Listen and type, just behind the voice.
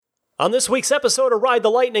On this week's episode of Ride the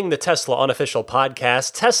Lightning, the Tesla unofficial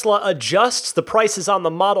podcast, Tesla adjusts the prices on the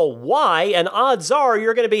Model Y, and odds are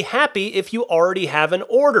you're going to be happy if you already have an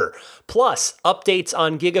order. Plus, updates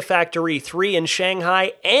on Gigafactory 3 in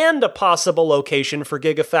Shanghai and a possible location for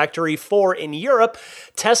Gigafactory 4 in Europe.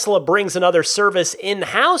 Tesla brings another service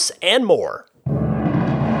in-house and more.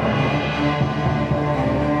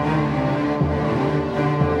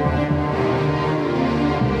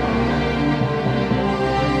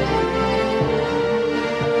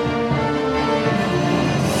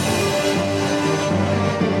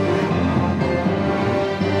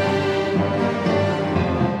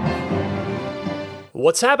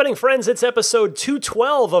 What's happening, friends? It's episode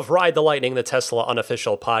 212 of Ride the Lightning, the Tesla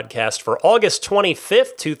unofficial podcast for August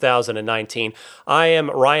 25th, 2019. I am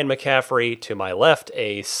Ryan McCaffrey. To my left,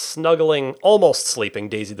 a snuggling, almost sleeping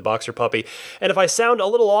Daisy the Boxer puppy. And if I sound a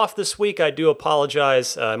little off this week, I do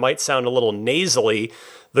apologize. I might sound a little nasally.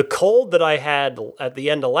 The cold that I had at the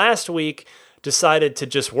end of last week decided to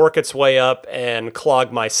just work its way up and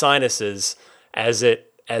clog my sinuses as it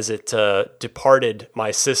departed my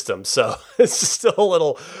system. So it's still a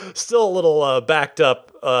little backed up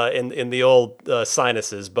in the old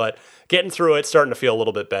sinuses, but getting through it, starting to feel a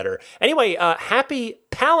little bit better. Anyway, happy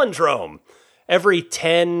palindrome. Every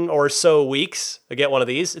 10 or so weeks, I get one of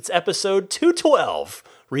these. It's episode 212.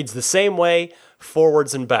 Reads the same way,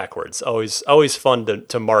 forwards and backwards. Always fun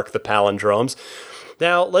to mark the palindromes.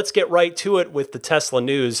 Now, let's get right to it with the Tesla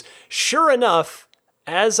news. Sure enough,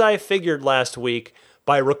 as I figured last week,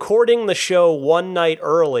 by recording the show one night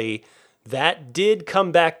early, that did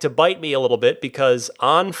come back to bite me a little bit because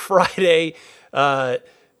on Friday,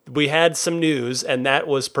 we had some news, and that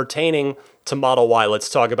was pertaining to Model Y. Let's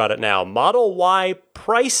talk about it now. Model Y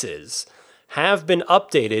prices have been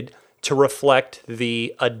updated to reflect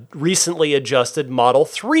the recently adjusted Model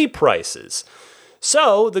 3 prices.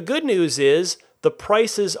 So the good news is the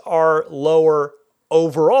prices are lower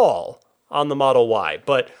overall on the Model Y,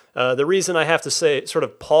 but the reason I have to sort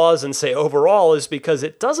of pause and say overall is because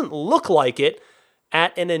it doesn't look like it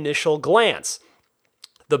at an initial glance.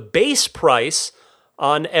 The base price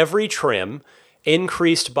on every trim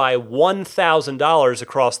increased by $1,000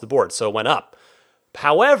 across the board, so it went up.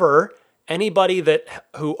 However, anybody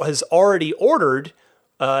who has already ordered,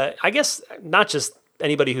 I guess not just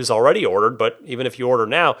anybody who's already ordered, but even if you order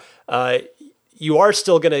now, you are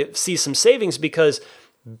still going to see some savings because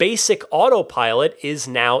Basic Autopilot is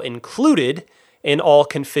now included in all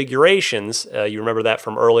configurations. You remember that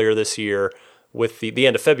from earlier this year with the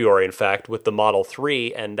end of February, in fact, with the Model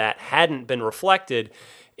 3, and that hadn't been reflected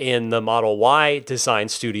in the Model Y Design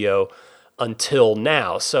Studio until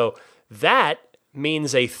now. So that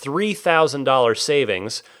means a $3,000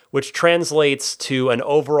 savings, which translates to an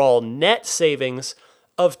overall net savings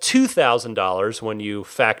of $2,000 when you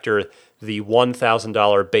factor the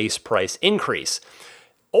 $1,000 base price increase.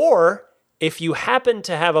 Or if you happen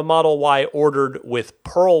to have a Model Y ordered with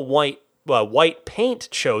pearl white paint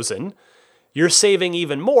chosen, you're saving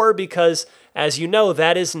even more because, as you know,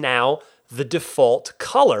 that is now the default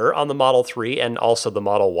color on the Model 3 and also the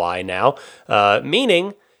Model Y now,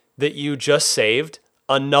 meaning that you just saved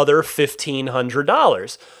another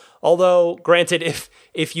 $1,500. Although, granted,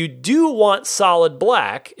 if you do want solid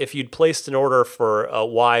black, if you'd placed an order for a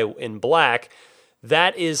Y in black,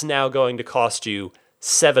 that is now going to cost you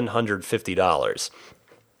 $750.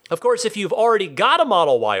 Of course, if you've already got a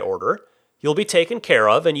Model Y order, you'll be taken care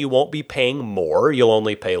of and you won't be paying more. You'll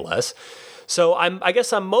only pay less. So I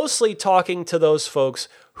guess I'm mostly talking to those folks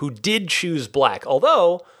who did choose black.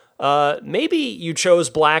 Although, maybe you chose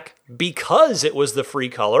black because it was the free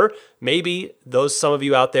color. Maybe some of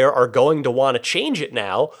you out there are going to want to change it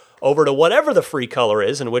now over to whatever the free color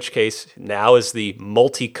is, in which case now is the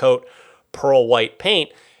multi-coat pearl white paint.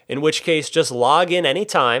 In which case, just log in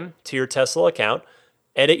anytime to your Tesla account,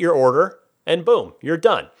 edit your order, and boom, you're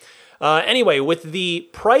done. Anyway, with the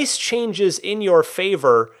price changes in your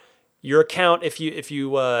favor, your account, if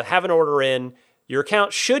you have an order in, your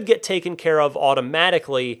account should get taken care of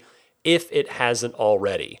automatically if it hasn't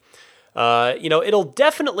already. It'll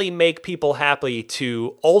definitely make people happy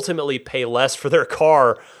to ultimately pay less for their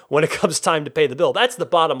car when it comes time to pay the bill. That's the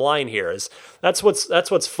bottom line here. That's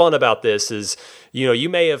what's fun about this is, you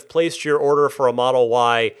may have placed your order for a Model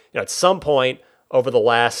Y, at some point over the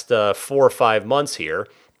last 4 or 5 months here,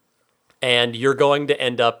 and you're going to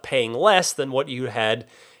end up paying less than what you had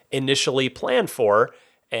initially planned for.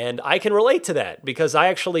 And I can relate to that because I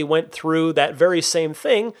actually went through that very same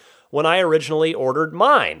thing when I originally ordered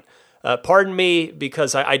mine. Pardon me,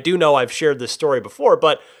 because I do know I've shared this story before,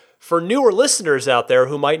 but for newer listeners out there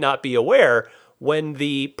who might not be aware, when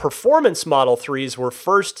the performance Model 3s were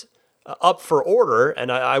first up for order,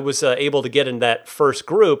 and I was able to get in that first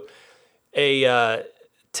group, the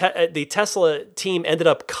Tesla team ended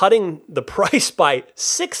up cutting the price by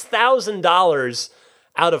 $6,000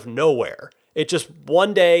 out of nowhere. It just,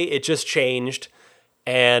 one day, it just changed,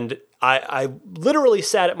 and I literally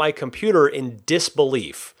sat at my computer in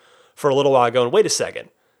disbelief for a little while going, wait a second,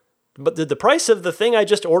 but did the price of the thing I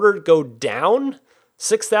just ordered go down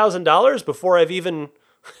 $6,000 before I've even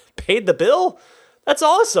paid the bill? That's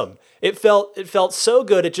awesome. It felt so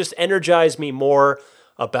good. It just energized me more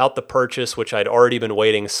about the purchase, which I'd already been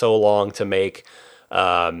waiting so long to make.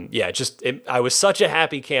 I was such a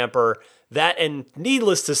happy camper. That, and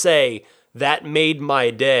needless to say, that made my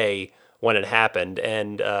day when it happened.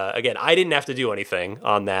 And again, I didn't have to do anything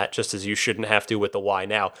on that, just as you shouldn't have to with the Y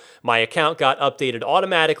Now. My account got updated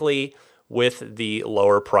automatically with the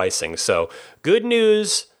lower pricing. So good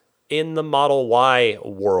news in the Model Y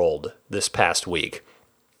world this past week.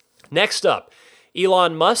 Next up,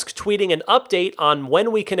 Elon Musk tweeting an update on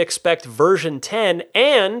when we can expect version 10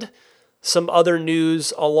 and some other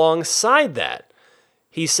news alongside that.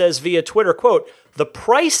 He says via Twitter, quote, "The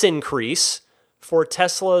price increase for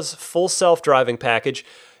Tesla's full self-driving package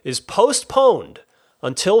is postponed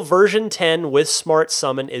until version 10 with Smart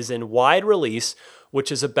Summon is in wide release,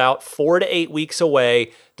 which is about 4 to 8 weeks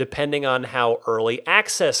away, depending on how early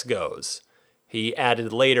access goes." He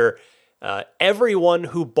added later, everyone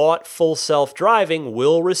who bought full self-driving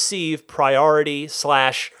will receive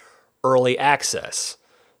priority/early access.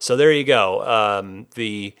 So there you go.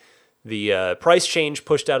 The price change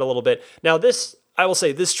pushed out a little bit. Now this, I will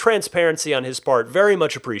say, this transparency on his part, very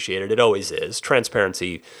much appreciated. It always is.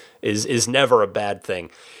 Transparency is never a bad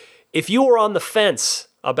thing. If you were on the fence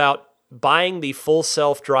about buying the full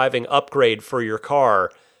self-driving upgrade for your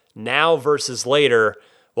car now versus later,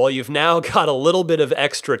 well, you've now got a little bit of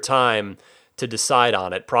extra time to decide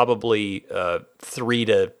on it, probably 3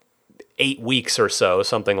 to 8 weeks or so,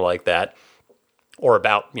 something like that, or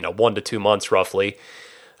about 1 to 2 months roughly.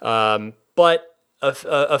 But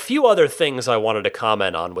a few other things I wanted to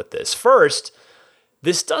comment on with this. First,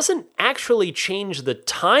 this doesn't actually change the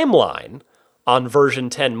timeline on version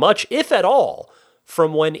 10 much, if at all,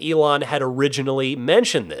 from when Elon had originally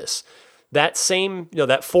mentioned this. That same,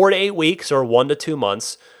 that 4 to 8 weeks or 1 to 2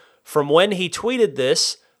 months from when he tweeted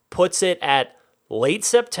this puts it at late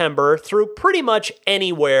September through pretty much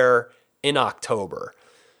anywhere in October.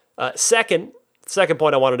 Second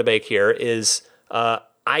point I wanted to make here is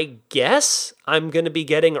I guess I'm going to be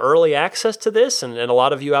getting early access to this, and a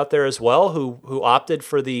lot of you out there as well who opted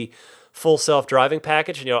for the full self-driving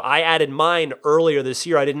package. I added mine earlier this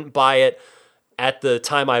year. I didn't buy it at the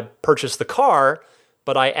time I purchased the car,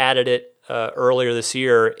 but I added it earlier this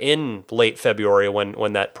year in late February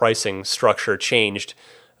when that pricing structure changed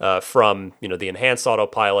from the enhanced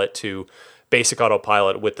autopilot to basic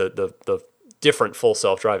autopilot with the different full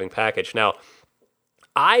self-driving package. Now,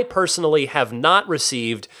 I personally have not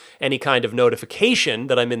received any kind of notification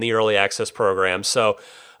that I'm in the early access program. So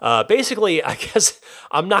basically, I guess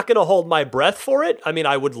I'm not going to hold my breath for it. I mean,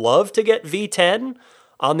 I would love to get V10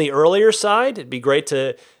 on the earlier side. It'd be great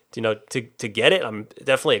to get it. I'm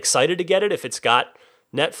definitely excited to get it if it's got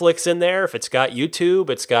Netflix in there, if it's got YouTube,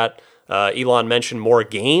 it's got Elon mentioned more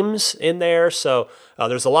games in there. So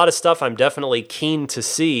there's a lot of stuff I'm definitely keen to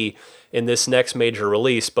see in this next major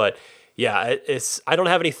release. But yeah, I don't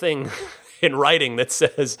have anything in writing that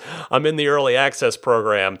says I'm in the early access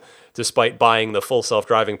program despite buying the full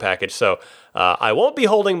self-driving package. So I won't be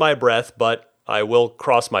holding my breath, but I will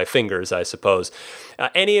cross my fingers, I suppose.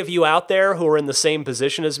 Any of you out there who are in the same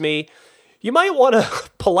position as me, you might want to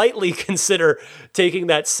politely consider taking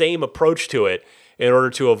that same approach to it in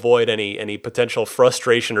order to avoid any potential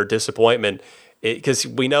frustration or disappointment, because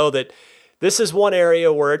we know that this is one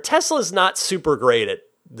area where Tesla's not super great at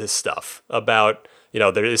this stuff about,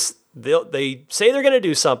 they say they're going to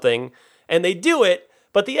do something and they do it,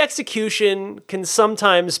 but the execution can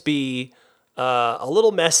sometimes be a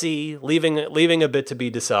little messy, leaving a bit to be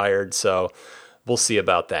desired. So we'll see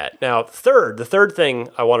about that. Now, the third thing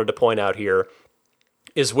I wanted to point out here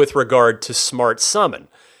is with regard to Smart Summon.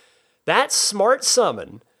 That Smart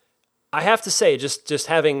Summon, I have to say, just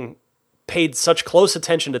having paid such close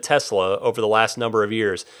attention to Tesla over the last number of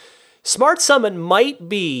years, Smart Summon might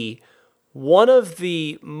be one of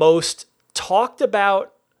the most talked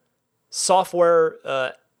about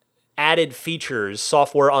software added features,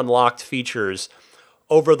 software unlocked features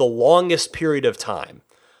over the longest period of time.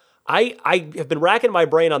 I have been racking my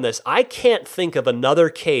brain on this. I can't think of another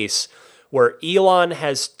case where Elon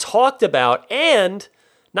has talked about, and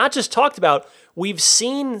not just talked about, we've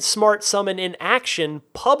seen Smart Summon in action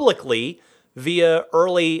publicly via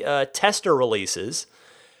early tester releases.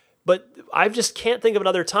 But I just can't think of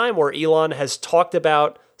another time where Elon has talked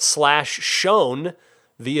about / shown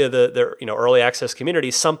via the early access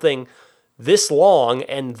community something this long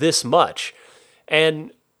and this much.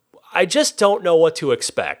 And I just don't know what to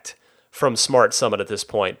expect from Smart Summit at this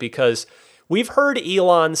point, because we've heard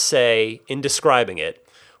Elon say, in describing it,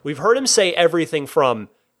 we've heard him say everything from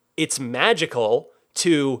 "it's magical"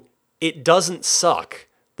 to "it doesn't suck."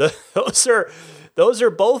 Those are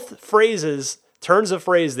both phrases, turns of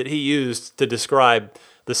phrase that he used to describe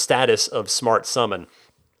the status of Smart Summon.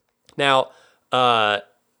 Now, I'm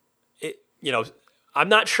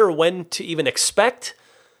not sure when to even expect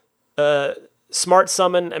Smart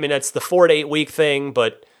Summon. I mean, that's the 4 to 8 week thing,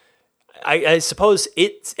 but I suppose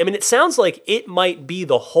it sounds like it might be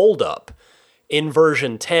the holdup in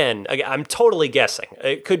version 10. I'm totally guessing.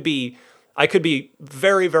 I could be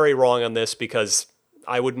very, very wrong on this, because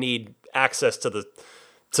I would need access to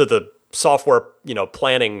the software,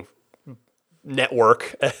 planning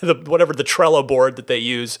network, whatever the Trello board that they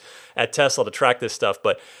use at Tesla to track this stuff.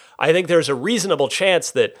 But I think there's a reasonable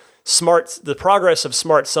chance that the progress of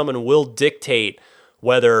Smart Summon will dictate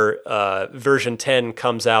whether version 10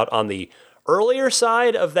 comes out on the earlier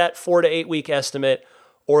side of that 4 to 8 week estimate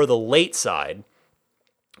or the late side.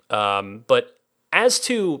 But as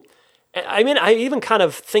to, I even kind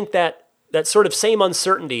of think that sort of same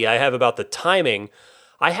uncertainty I have about the timing,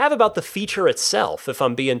 I have about the feature itself, if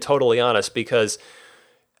I'm being totally honest, because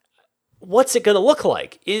what's it going to look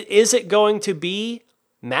like? Is it going to be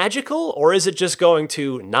magical, or is it just going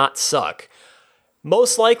to not suck?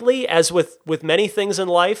 Most likely, as with many things in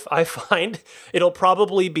life, I find it'll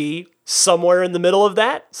probably be somewhere in the middle of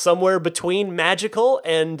that, somewhere between magical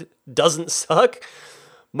and doesn't suck.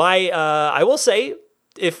 I will say,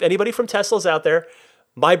 if anybody from Tesla's out there,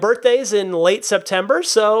 my birthday's in late September,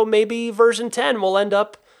 so maybe version 10 will end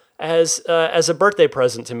up as a birthday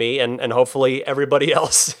present to me and hopefully everybody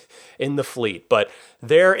else in the fleet. But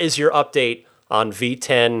there is your update on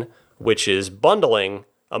V10, which is bundling,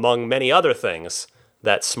 among many other things,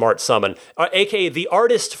 that Smart Summon, aka the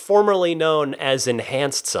artist formerly known as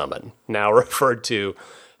Enhanced Summon, now referred to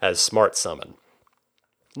as Smart Summon.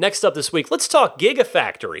 Next up this week, let's talk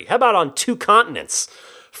Gigafactory. How about on 2 continents?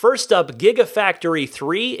 First up, Gigafactory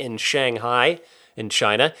 3 in Shanghai, in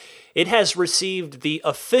China. It has received the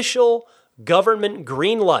official government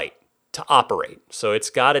green light to operate. So it's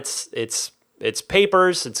got its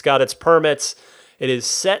papers, it's got its permits, it is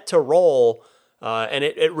set to roll, and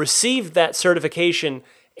it received that certification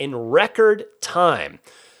in record time.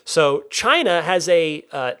 So China has a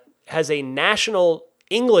national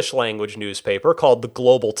English language newspaper called the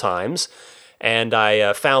Global Times, and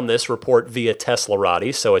I found this report via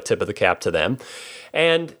Teslarati, so a tip of the cap to them.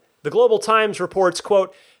 And the Global Times reports,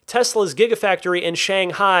 quote, Tesla's Gigafactory in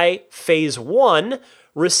Shanghai, Phase 1,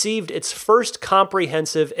 received its first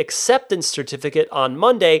comprehensive acceptance certificate on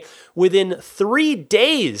Monday within 3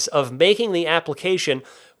 days of making the application,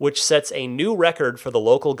 which sets a new record for the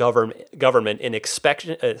local government in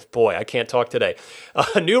inspection. I can't talk today.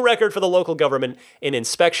 A new record for the local government in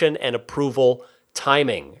inspection and approval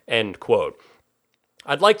timing, end quote.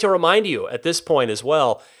 I'd like to remind you at this point as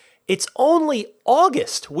well, it's only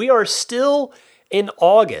August. We are still in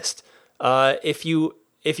August. If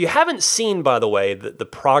you haven't seen, by the way, the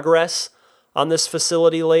progress on this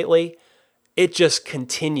facility lately, it just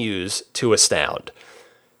continues to astound.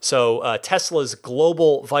 So Tesla's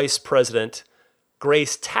global vice president,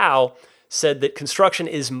 Grace Tao, said that construction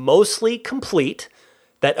is mostly complete,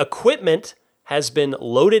 that equipment has been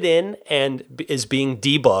loaded in and is being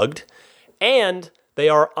debugged, and they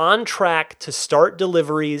are on track to start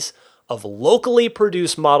deliveries of locally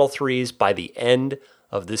produced Model 3s by the end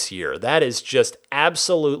of this year. That is just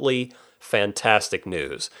absolutely fantastic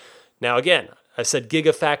news. Now, again, I said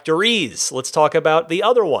Gigafactories. Let's talk about the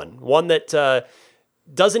other one that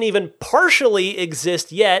doesn't even partially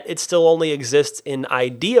exist yet. It still only exists in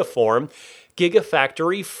idea form,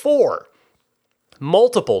 Gigafactory 4.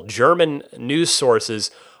 Multiple German news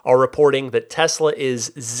sources are reporting that Tesla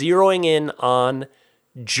is zeroing in on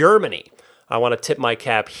Germany. I want to tip my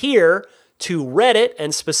cap here to Reddit,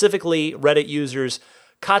 and specifically Reddit users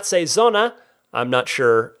Katze Zona. I'm not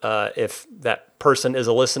sure if that person is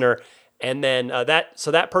a listener. And then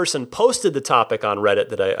that person posted the topic on Reddit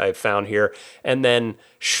that I found here, and then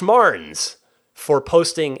Schmarns for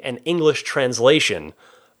posting an English translation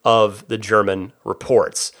of the German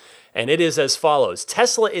reports. And it is as follows.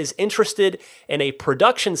 Tesla is interested in a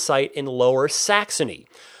production site in Lower Saxony.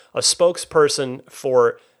 A spokesperson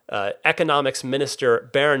for Economics Minister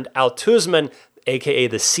Bernd Althussmann aka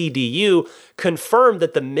the CDU, confirmed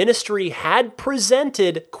that the ministry had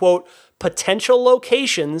presented, quote, potential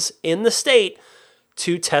locations in the state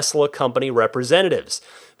to Tesla company representatives.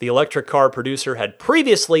 The electric car producer had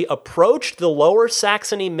previously approached the Lower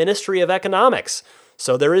Saxony Ministry of Economics.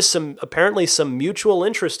 So there is apparently some mutual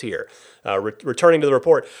interest here. Returning to the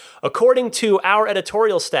report, according to our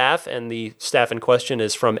editorial staff, and the staff in question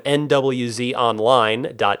is from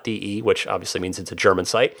nwzonline.de, which obviously means it's a German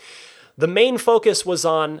site, the main focus was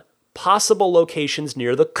on possible locations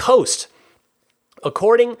near the coast.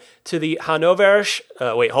 According to the Hannoversche,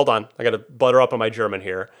 wait, hold on, I got to butter up on my German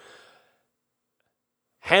here.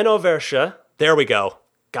 Hannoversche, there we go,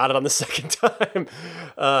 got it on the second time.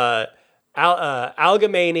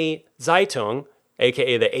 Allgemeine Zeitung,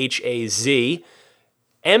 aka the HAZ,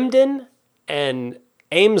 Emden and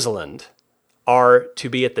Amesland are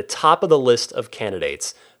to be at the top of the list of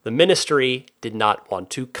candidates. The ministry did not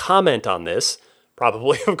want to comment on this,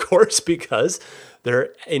 probably, of course, because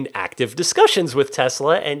they're in active discussions with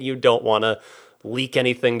Tesla, and you don't want to leak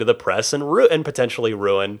anything to the press and potentially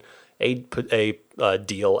ruin a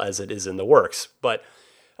deal as it is in the works. But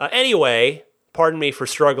anyway, pardon me for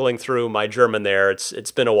struggling through my German there.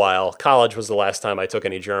 It's been a while. College was the last time I took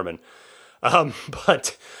any German.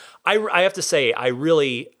 But I have to say,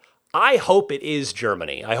 I hope it is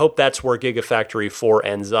Germany. I hope that's where Gigafactory 4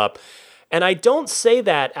 ends up. And I don't say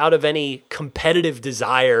that out of any competitive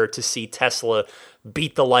desire to see Tesla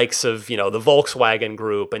beat the likes of, the Volkswagen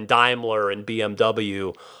Group and Daimler and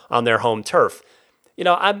BMW on their home turf.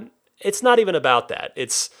 It's not even about that.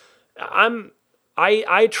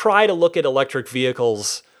 I try to look at electric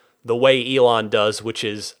vehicles the way Elon does, which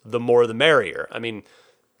is the more the merrier. I mean,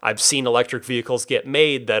 I've seen electric vehicles get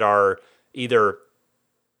made that are either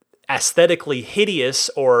aesthetically hideous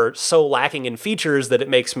or so lacking in features that it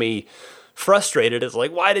makes me frustrated. It's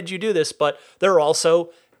like, why did you do this? But there are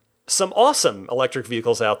also some awesome electric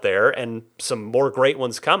vehicles out there and some more great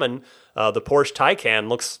ones coming. The Porsche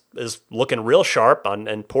Taycan is looking real sharp, and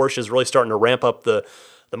Porsche is really starting to ramp up the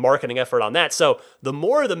marketing effort on that. So the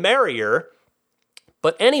more the merrier.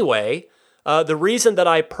 But anyway, the reason that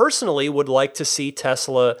I personally would like to see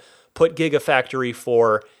Tesla put Gigafactory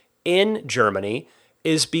 4 in Germany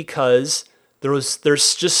is because there's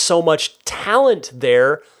just so much talent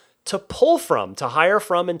there to pull from, to hire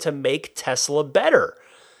from, and to make Tesla better.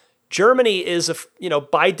 Germany is,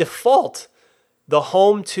 by default, the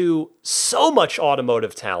home to so much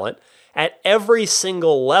automotive talent at every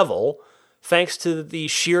single level, thanks to the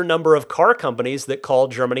sheer number of car companies that call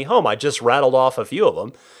Germany home. I just rattled off a few of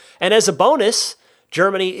them. And as a bonus,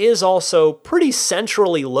 Germany is also pretty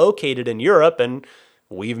centrally located in Europe, and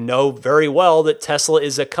we know very well that Tesla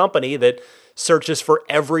is a company that searches for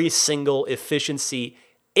every single efficiency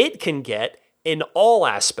it can get in all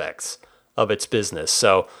aspects of its business.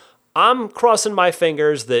 So I'm crossing my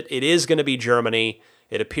fingers that it is going to be Germany.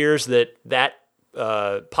 It appears that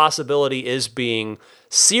possibility is being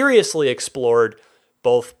seriously explored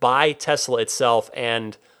both by Tesla itself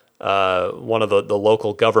and one of the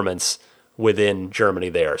local governments within Germany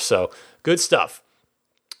there. So good stuff.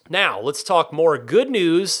 Now, let's talk more good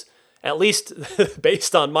news. At least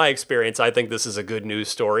based on my experience, I think this is a good news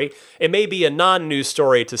story. It may be a non-news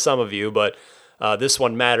story to some of you, but this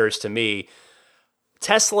one matters to me.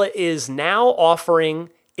 Tesla is now offering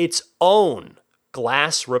its own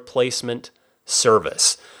glass replacement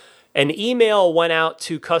service. An email went out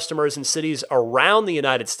to customers in cities around the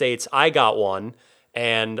United States. I got one,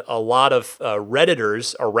 and a lot of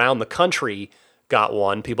Redditors around the country got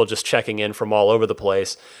one, people just checking in from all over the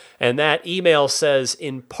place. And that email says,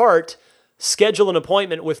 in part, schedule an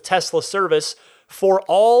appointment with Tesla service for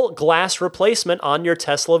all glass replacement on your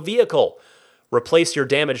Tesla vehicle. Replace your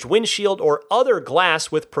damaged windshield or other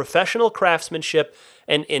glass with professional craftsmanship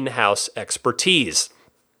and in-house expertise.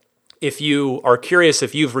 If you are curious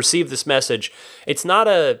if you've received this message, it's not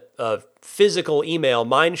a physical email.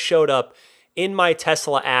 Mine showed up in my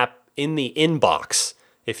Tesla app in the inbox.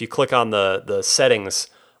 If you click on the settings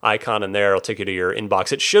icon in there, it'll take you to your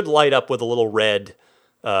inbox. It should light up with a little red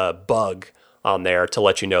bug on there to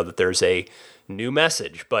let you know that there's a new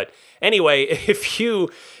message. But anyway, if you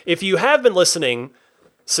have been listening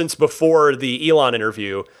since before the Elon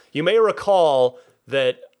interview, you may recall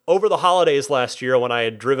that over the holidays last year when I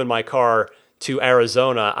had driven my car to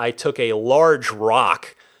Arizona, I took a large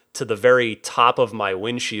rock to the very top of my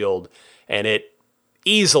windshield, and it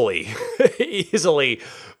easily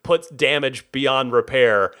put damage beyond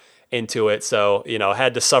repair into it. So,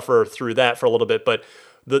 had to suffer through that for a little bit. But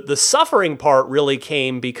the suffering part really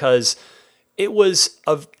came because it was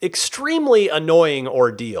an extremely annoying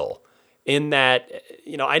ordeal. in that,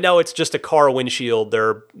 I know it's just a car windshield. There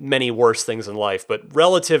are many worse things in life, but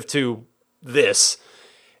relative to this,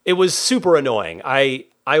 it was super annoying. I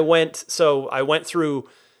went through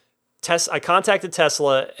I contacted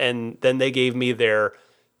Tesla, and then they gave me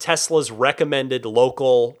Tesla's recommended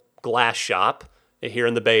local glass shop here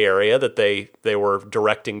in the Bay Area that they were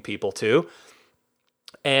directing people to.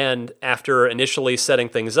 And after initially setting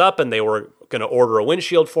things up, and they were going to order a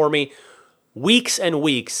windshield for me, weeks and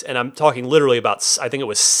weeks, and I'm talking literally about, I think it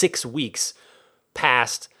was 6 weeks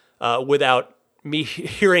passed without me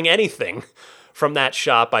hearing anything from that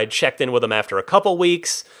shop. I checked in with them after a couple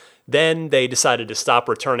weeks. Then they decided to stop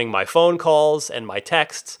returning my phone calls and my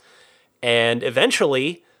texts. And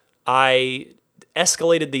eventually, I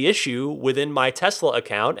escalated the issue within my Tesla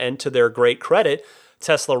account. And to their great credit,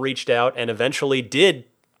 Tesla reached out and eventually did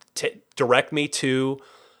direct me to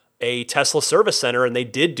a Tesla service center. And they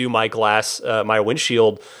did do my my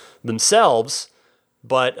windshield themselves.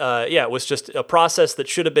 But it was just a process that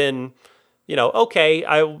should have been,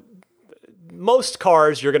 okay. Most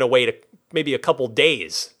cars, you're going to wait maybe a couple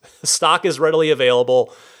days. Stock is readily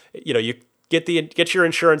available. You get your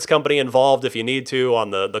insurance company involved if you need to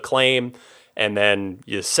on the claim, and then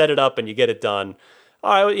you set it up and you get it done.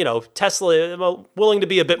 Tesla willing to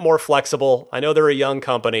be a bit more flexible. I know they're a young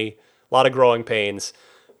company, a lot of growing pains,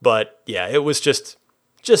 but yeah, it was just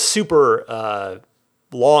super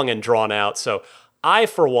long and drawn out. So I,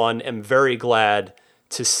 for one, am very glad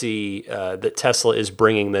to see that Tesla is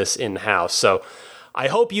bringing this in-house. So I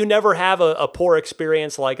hope you never have a poor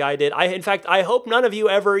experience like I did. In fact, I hope none of you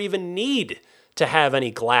ever even need to have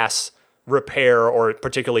any glass repair or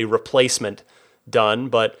particularly replacement done.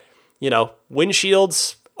 But,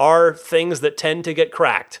 windshields are things that tend to get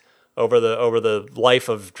cracked over the life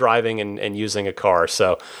of driving and using a car.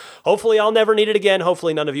 So hopefully I'll never need it again.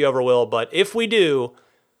 Hopefully none of you ever will. But if we do,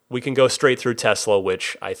 we can go straight through Tesla,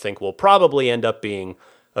 which I think will probably end up being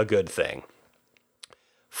a good thing.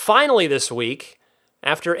 Finally this week,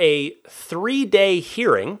 after a 3-day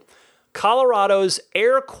hearing, Colorado's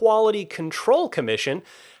Air Quality Control Commission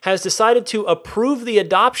has decided to approve the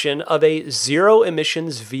adoption of a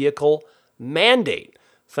zero-emissions vehicle mandate.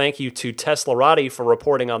 Thank you to Teslarati for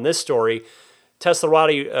reporting on this story.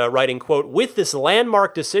 Teslarati writing, quote, "With this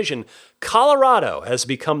landmark decision, Colorado has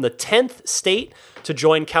become the 10th state to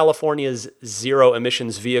join California's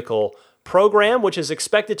zero-emissions vehicle program, which is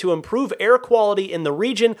expected to improve air quality in the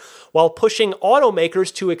region while pushing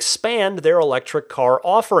automakers to expand their electric car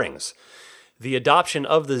offerings. The adoption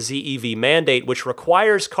of the ZEV mandate, which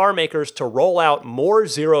requires car makers to roll out more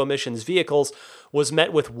zero-emissions vehicles, was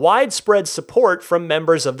met with widespread support from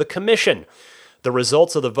members of the commission. The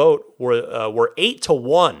results of the vote were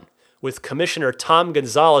 8-1, with Commissioner Tom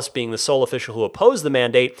Gonzalez being the sole official who opposed the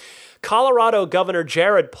mandate. Colorado Governor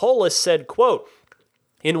Jared Polis said, quote,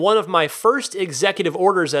 "In one of my first executive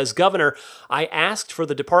orders as governor, I asked for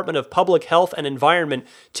the Department of Public Health and Environment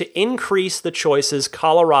to increase the choices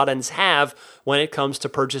Coloradans have when it comes to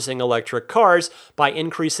purchasing electric cars by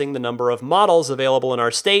increasing the number of models available in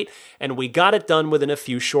our state, and we got it done within a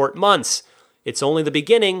few short months. It's only the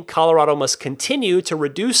beginning. Colorado must continue to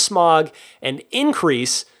reduce smog and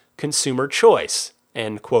increase consumer choice,"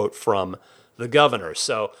 end quote from the governor.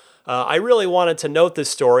 So I really wanted to note this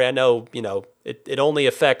story. I know, it only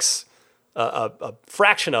affects a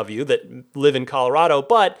fraction of you that live in Colorado,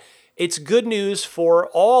 but it's good news for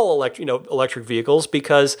all electric vehicles,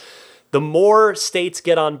 because the more states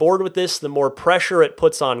get on board with this, the more pressure it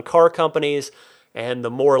puts on car companies, and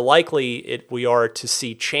the more likely we are to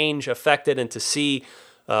see change affected and to see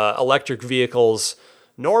electric vehicles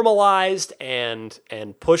normalized and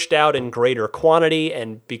pushed out in greater quantity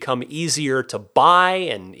and become easier to buy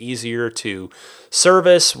and easier to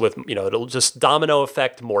service with, it'll just domino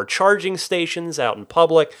effect more charging stations out in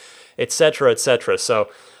public, et cetera, et cetera. So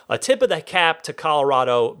a tip of the cap to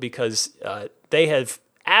Colorado, because they have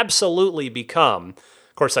absolutely become,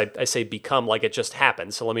 of course, I say become like it just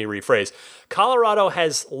happened, so let me rephrase. Colorado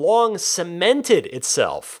has long cemented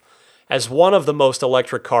itself as one of the most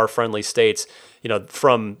electric car friendly states.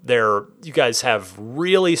 From you guys have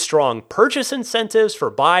really strong purchase incentives for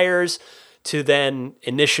buyers to then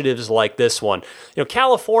initiatives like this one.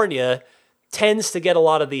 California tends to get a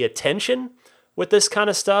lot of the attention with this kind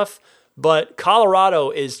of stuff, but Colorado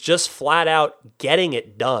is just flat out getting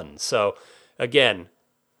it done. So again,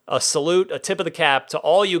 a salute, a tip of the cap to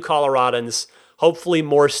all you Coloradans. Hopefully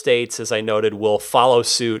more states, as I noted, will follow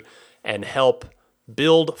suit and help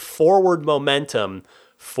build forward momentum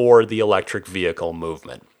for the electric vehicle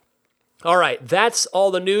movement. All right, that's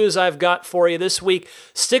all the news I've got for you this week.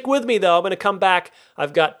 Stick with me, though. I'm going to come back.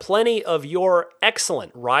 I've got plenty of your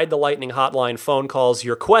excellent Ride the Lightning hotline phone calls,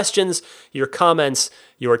 your questions, your comments,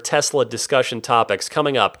 your Tesla discussion topics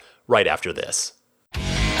coming up right after this.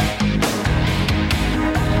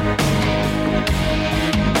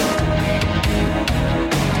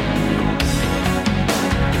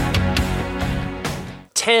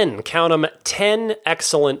 Count them, 10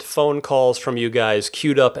 excellent phone calls from you guys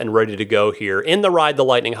queued up and ready to go here in the Ride the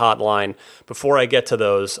Lightning hotline. Before I get to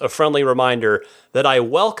those, a friendly reminder that I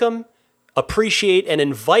welcome, appreciate, and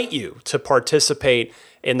invite you to participate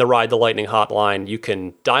in the Ride the Lightning hotline. You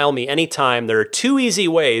can dial me anytime. There are two easy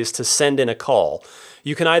ways to send in a call.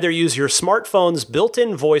 You can either use your smartphone's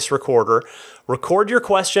built-in voice recorder, record your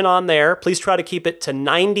question on there. Please try to keep it to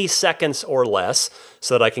 90 seconds or less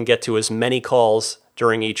so that I can get to as many calls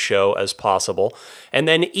during each show as possible. And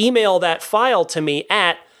then email that file to me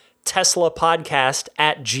at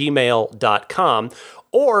teslapodcast@gmail.com.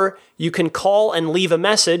 Or you can call and leave a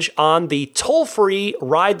message on the toll-free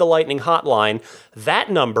Ride the Lightning hotline. That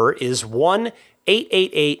number is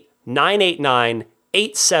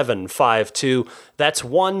 1-888-989-8752. That's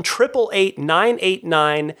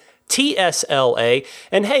 1-888-989-TSLA.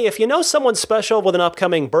 And hey, if you know someone special with an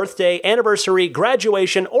upcoming birthday, anniversary,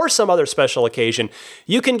 graduation, or some other special occasion,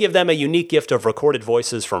 you can give them a unique gift of recorded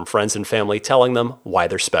voices from friends and family telling them why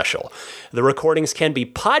they're special. The recordings can be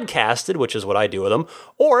podcasted, which is what I do with them,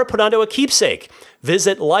 or put onto a keepsake.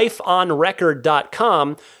 Visit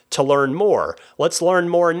lifeonrecord.com to learn more. Let's learn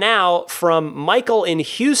more now from Michael in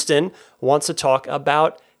Houston, who wants to talk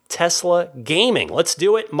about Tesla gaming. Let's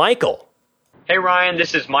do it, Michael. Hey Ryan,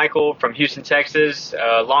 this is Michael from Houston, Texas,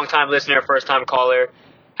 long-time listener, first-time caller.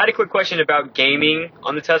 Had a quick question about gaming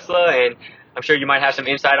on the Tesla, and I'm sure you might have some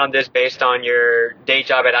insight on this based on your day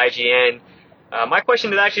job at IGN. My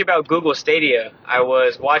question is actually about Google Stadia. I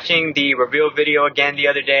was watching the reveal video again the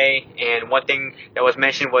other day, and one thing that was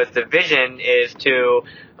mentioned was the vision is to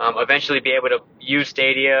eventually be able to use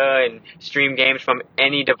Stadia and stream games from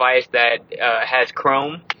any device that has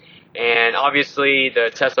Chrome. And obviously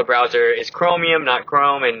the Tesla browser is Chromium, not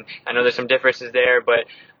Chrome, and I know there's some differences there, but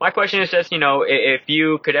my question is just, if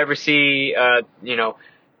you could ever see,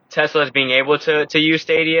 Tesla's being able to use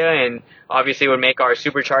Stadia, and obviously would make our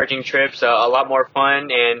supercharging trips a lot more fun.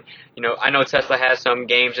 And, I know Tesla has some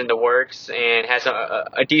games in the works and has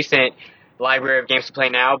a decent library of games to play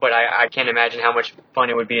now, but I can't imagine how much fun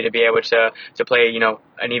it would be to be able to play,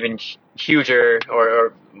 an even huger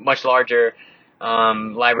or much larger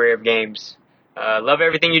library of games. Love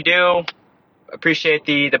everything you do. Appreciate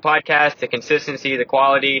the podcast, the consistency, the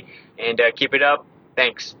quality, and keep it up.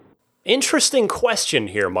 Thanks. Interesting question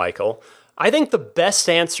here, Michael. I think the best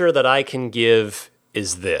answer that I can give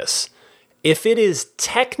is this. If it is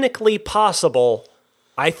technically possible,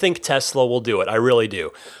 I think Tesla will do it. I really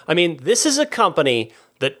do. I mean, this is a company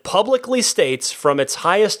that publicly states from its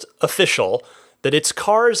highest official that its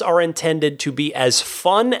cars are intended to be as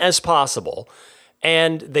fun as possible.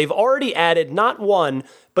 And they've already added not one,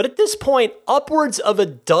 but at this point, upwards of a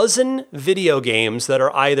dozen video games that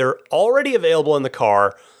are either already available in the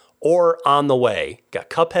car or on the way.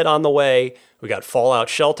 Got Cuphead on the way. We got Fallout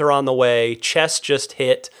Shelter on the way. Chess just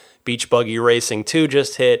hit. Beach Buggy Racing 2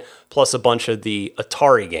 just hit, plus a bunch of the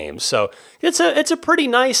Atari games. So it's a pretty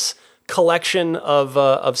nice collection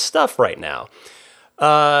of stuff right now.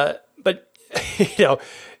 But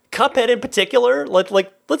Cuphead in particular,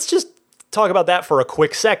 let's just talk about that for a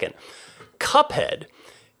quick second. Cuphead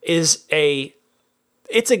is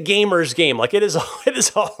it's a gamer's game. It is a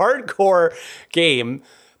hardcore game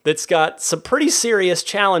that's got some pretty serious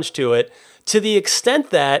challenge to it, to the extent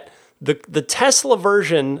that the Tesla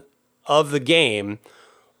version of the game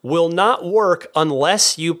will not work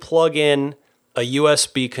unless you plug in a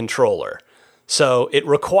USB controller. So it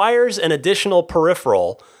requires an additional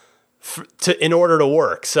peripheral in order to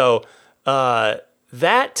work. So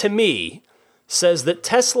that to me says that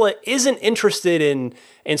Tesla isn't interested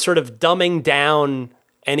in sort of dumbing down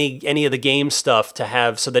any of the game stuff to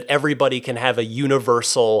have so that everybody can have a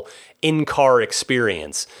universal in-car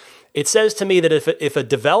experience. It says to me that if a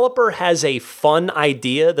developer has a fun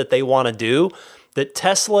idea that they want to do, that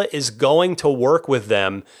Tesla is going to work with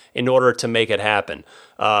them in order to make it happen.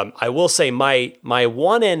 I will say my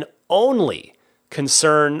one and only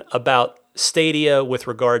concern about Stadia with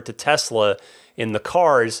regard to Tesla in the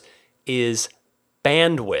cars is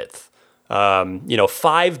bandwidth.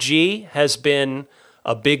 5G has been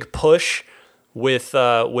a big push with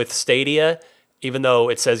Stadia, even though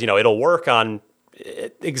it says it'll work on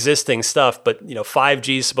existing stuff, but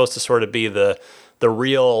 5G is supposed to sort of be the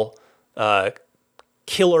real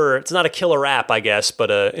killer, it's not a killer app, I guess, but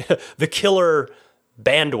the killer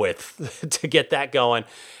bandwidth to get that going.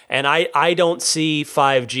 And I don't see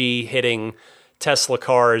 5G hitting Tesla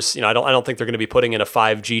cars. I don't think they're going to be putting in a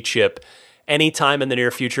 5G chip anytime in the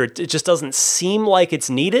near future. It just doesn't seem like it's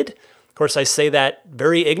needed. Of course, I say that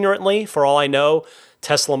very ignorantly. For all I know,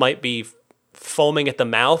 Tesla might be foaming at the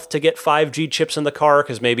mouth to get 5G chips in the car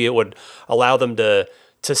because maybe it would allow them to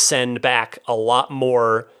send back a lot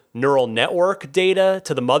more neural network data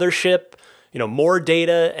to the mothership, more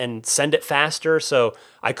data and send it faster. So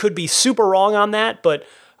I could be super wrong on that, but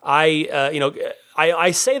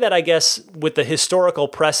I say that, I guess, with the historical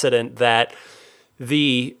precedent that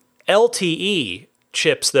the LTE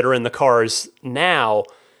chips that are in the cars now,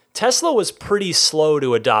 Tesla was pretty slow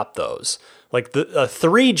to adopt those. Like a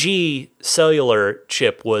 3G cellular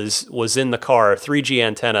chip was in the car, 3G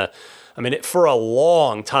antenna. I mean, for a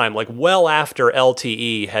long time, like well after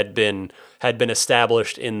LTE had been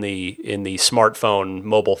established in the smartphone,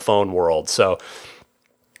 mobile phone world. So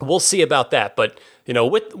we'll see about that. But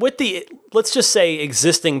with the, let's just say,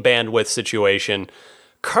 existing bandwidth situation,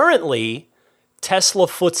 currently Tesla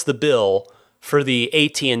foots the bill for the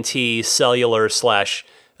AT&T cellular /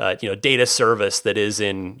 data service that is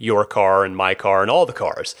in your car and my car and all the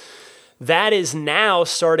cars. That is now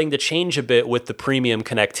starting to change a bit with the premium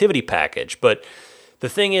connectivity package. But the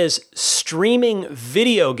thing is, streaming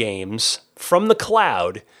video games from the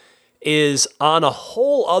cloud is on a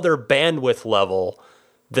whole other bandwidth level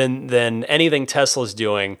than anything Tesla's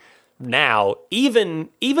doing now, even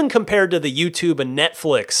compared to the YouTube and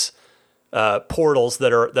Netflix portals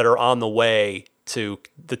that are on the way to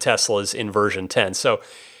the Teslas in version 10. So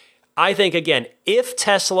I think, again, if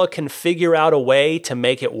Tesla can figure out a way to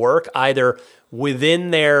make it work, either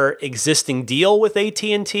within their existing deal with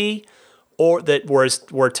AT&T, or that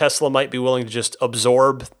where Tesla might be willing to just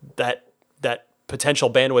absorb that potential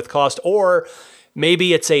bandwidth cost, or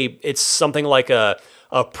maybe it's something like a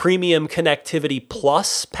premium connectivity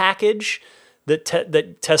plus package that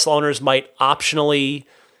Tesla owners might optionally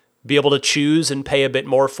be able to choose and pay a bit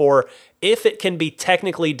more for. If it can be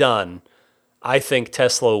technically done, I think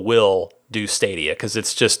Tesla will do Stadia because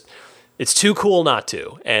it's too cool not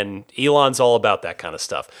to. And Elon's all about that kind of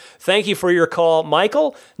stuff. Thank you for your call,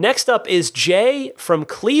 Michael. Next up is Jay from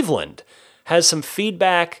Cleveland. Has some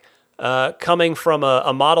feedback coming from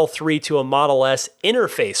a Model 3 to a Model S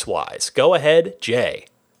interface-wise. Go ahead, Jay.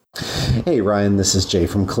 Hey Ryan, this is Jay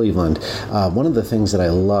from Cleveland. One of the things that I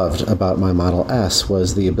loved about my Model S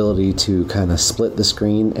was the ability to kind of split the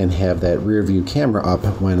screen and have that rear view camera up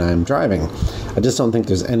when I'm driving. I just don't think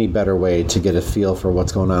there's any better way to get a feel for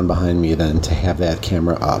what's going on behind me than to have that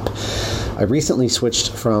camera up. I recently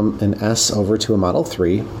switched from an S over to a Model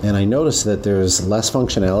 3, and I noticed that there's less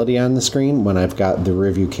functionality on the screen when I've got the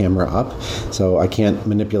rear view camera up. So I can't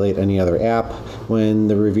manipulate any other app when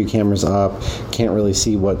the rear view camera's up, can't really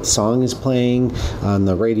see what song is playing on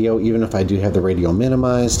the radio, even if I do have the radio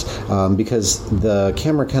minimized, because the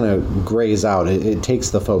camera kind of grays out. It takes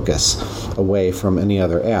the focus away from any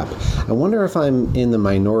other app. I wonder if I'm in the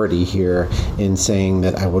minority here in saying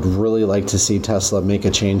that I would really like to see Tesla make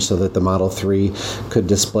a change so that the Model 3 could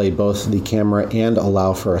display both the camera and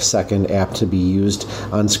allow for a second app to be used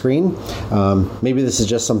on screen. Maybe this is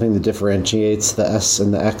just something that differentiates the S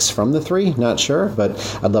and the X from the 3, not sure, but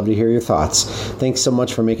I'd love to hear your thoughts. Thanks so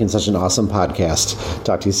much for making such an awesome podcast.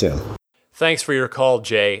 Talk to you soon. Thanks for your call,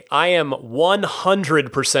 Jay. I am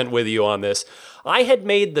 100% with you on this. I had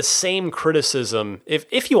made the same criticism,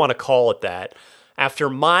 if you want to call it that, after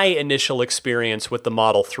my initial experience with the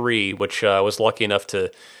Model 3, which I was lucky enough to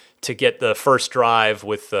get the first drive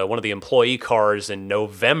with one of the employee cars in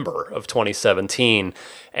November of 2017.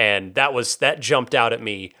 And that jumped out at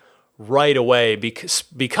me right away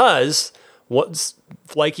because what's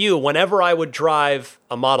like you, whenever I would drive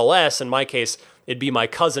a Model S, in my case, it'd be my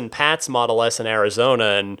cousin Pat's Model S in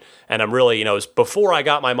Arizona, and I'm really, before I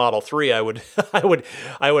got my Model 3, I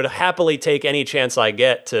would happily take any chance I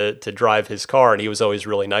get to drive his car, and he was always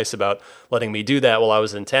really nice about letting me do that while I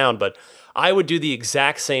was in town. But I would do the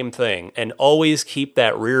exact same thing and always keep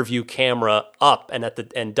that rear view camera up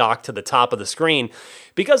and dock to the top of the screen,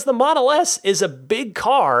 because the Model S is a big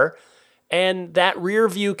car, and that rear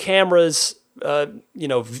view camera's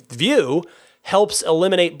view helps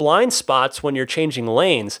eliminate blind spots when you're changing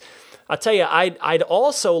lanes. I'll tell you, I'd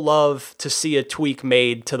also love to see a tweak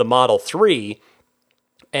made to the Model 3,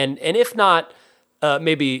 and if not,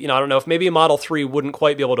 maybe, I don't know, if maybe a Model 3 wouldn't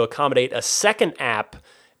quite be able to accommodate a second app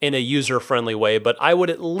in a user-friendly way, but I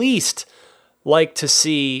would at least like to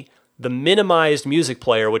see the minimized music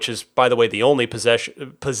player, which is, by the way, the only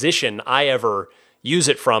position I ever use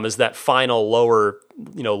it from is that final lower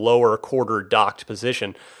quarter docked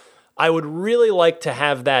position. I would really like to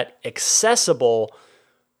have that accessible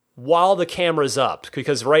while the camera's up,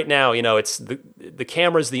 because right now, it's the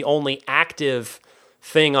camera's the only active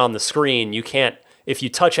thing on the screen. You can't, if you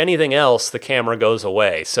touch anything else, the camera goes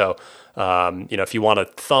away. So, if you want to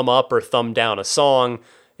thumb up or thumb down a song,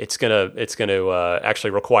 it's gonna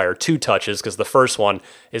actually require two touches, because the first one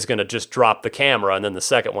is gonna just drop the camera, and then the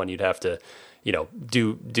second one you'd have to,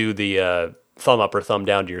 do the thumb up or thumb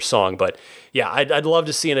down to your song. But yeah, I'd love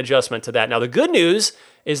to see an adjustment to that. Now, the good news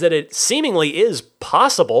is that it seemingly is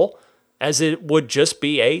possible, as it would just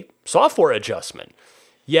be a software adjustment.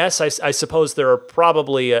 Yes, I suppose there are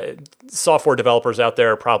probably software developers out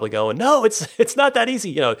there are probably going, no, it's not that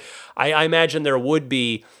easy. I imagine there would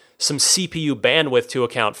be some CPU bandwidth to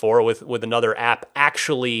account for with another app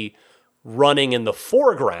actually running in the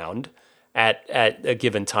foreground at a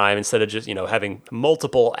given time, instead of just having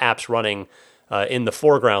multiple apps running in the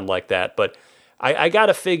foreground like that. But I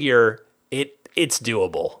gotta figure it's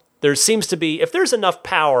doable. There seems to be, if there's enough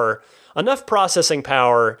processing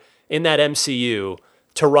power in that MCU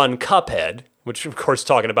to run Cuphead, which of course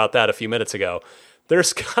talking about that a few minutes ago,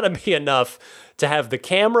 there's gotta be enough to have the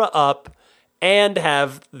camera up and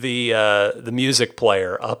have the music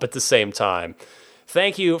player up at the same time.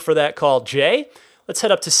 Thank you for that call, Jay. Let's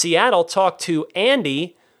head up to Seattle, talk to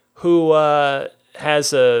Andy, who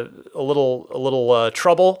has a little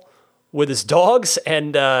trouble with his dogs,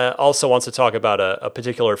 and also wants to talk about a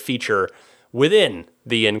particular feature within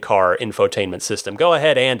the in-car infotainment system. Go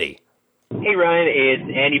ahead, Andy. Hey, Ryan. It's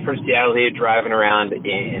Andy from Seattle here, driving around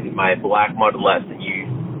in my black Model S that you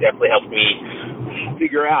definitely helped me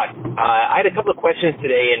figure out. I had a couple of questions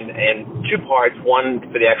today, and two parts, one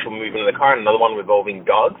for the actual movement of the car and another one involving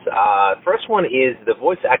dogs. First one is the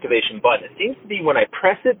voice activation button. It seems to be when I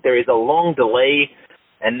press it, there is a long delay,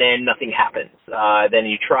 and then nothing happens. Then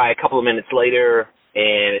you try a couple of minutes later,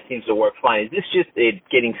 and it seems to work fine. Is this just it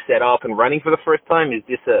getting set up and running for the first time? Is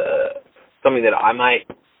this something that I might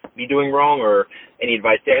be doing wrong, or any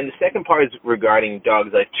advice there? And the second part is regarding dogs.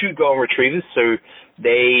 I have two golden retrievers, so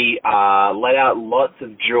they let out lots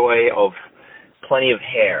of joy of plenty of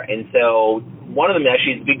hair. And so one of them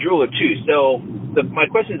actually is a big drooler too. So my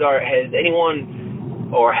questions are, has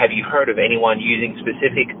anyone, or have you heard of anyone using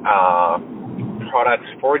specific products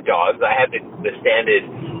for dogs? I have the standard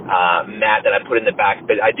mat that I put in the back,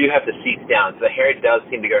 but I do have the seats down, so the hair does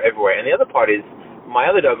seem to go everywhere. And the other part is, my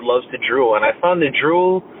other dog loves to drool, and I found the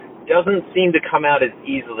drool doesn't seem to come out as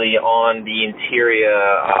easily on the interior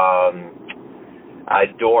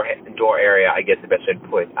door area, I guess the best way to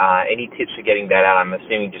put. Any tips for getting that out? I'm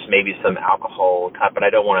assuming just maybe some alcohol type, but I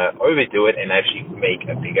don't want to overdo it and actually make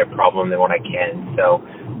a bigger problem than what I can. So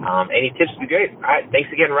any tips would be great. All right, thanks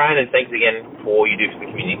again, Ryan, and thanks again for all you do for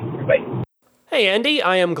the community. Bye. Hey, Andy,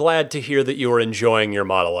 I am glad to hear that you are enjoying your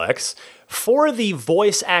Model X. For the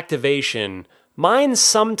voice activation, mine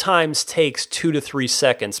sometimes takes 2 to 3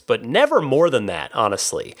 seconds, but never more than that,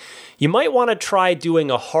 honestly. You might want to try doing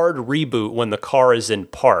a hard reboot when the car is in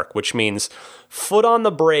park, which means foot on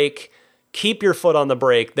the brake, keep your foot on the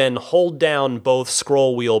brake, then hold down both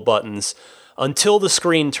scroll wheel buttons until the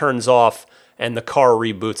screen turns off and the car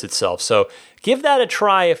reboots itself. So give that a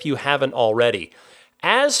try if you haven't already.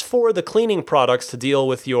 As for the cleaning products to deal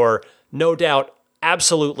with your, no doubt,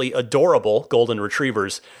 absolutely adorable golden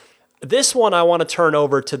retrievers, this one I want to turn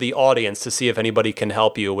over to the audience to see if anybody can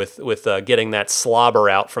help you with getting that slobber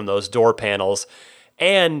out from those door panels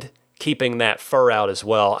and keeping that fur out as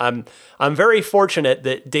well. I'm very fortunate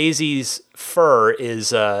that Daisy's fur is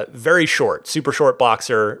very short, super short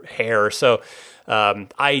boxer hair, so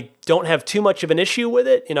I don't have too much of an issue with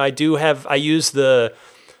it. I use the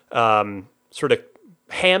sort of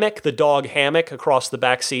hammock, the dog hammock across the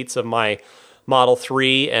back seats of my Model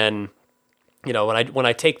 3, and when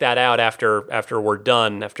I take that out after we're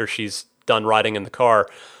done, after she's done riding in the car,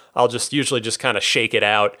 I'll usually just kind of shake it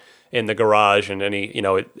out in the garage, and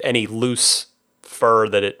any loose fur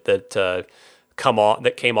that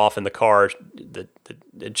came off in the car, that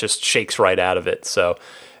it just shakes right out of it. So it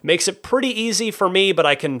makes it pretty easy for me, but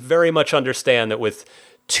I can very much understand that with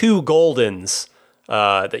two Goldens,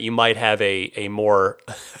 that you might have a more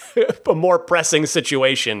a more pressing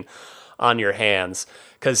situation on your hands.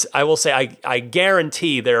 Because I will say, I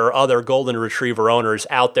guarantee there are other golden retriever owners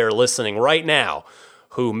out there listening right now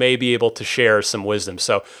who may be able to share some wisdom.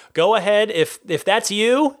 So go ahead, if that's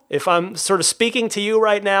you, if I'm sort of speaking to you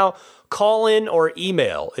right now, call in or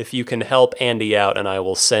email if you can help Andy out, and I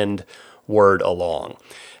will send word along.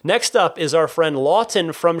 Next up is our friend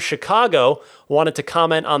Lawton from Chicago, wanted to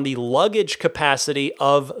comment on the luggage capacity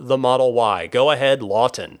of the Model Y. Go ahead,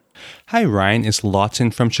 Lawton. Hi, Ryan. It's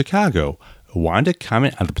Lawton from Chicago. I wanted to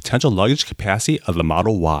comment on the potential luggage capacity of the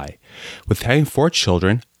Model Y. With having 4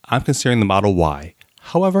 children, I'm considering the Model Y.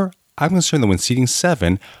 However, I'm concerned that when seating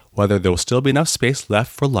 7, whether there will still be enough space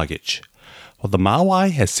left for luggage. While the Model Y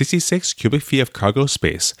has 66 cubic feet of cargo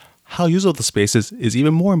space, how usable the space is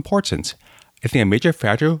even more important. I think a major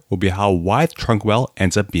factor will be how wide the trunk well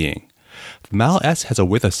ends up being. The Model S has a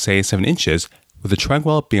width of 77 inches, with the trunk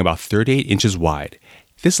well being about 38 inches wide.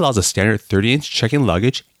 This allows a standard 30-inch check-in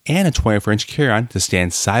luggage and a 24-inch carry-on to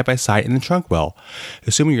stand side by side in the trunk well,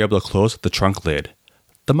 assuming you're able to close the trunk lid.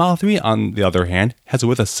 The Model 3, on the other hand, has a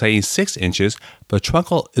width of 76 inches, but the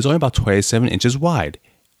trunk well is only about 27 inches wide.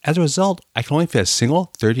 As a result, I can only fit a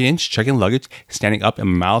single 30-inch check-in luggage standing up in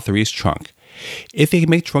my Model 3's trunk. If they can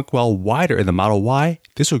make the trunk well wider in the Model Y,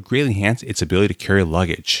 this would greatly enhance its ability to carry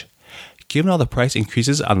luggage. Given all the price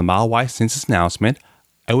increases on the Model Y since its announcement,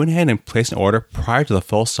 I went ahead and placed an order prior to the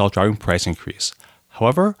full self-driving price increase.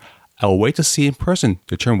 However, I will wait to see in person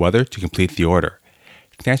to determine whether to complete the order.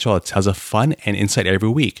 Thanks for all the Tesla fun and insight every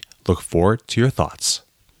week. Look forward to your thoughts.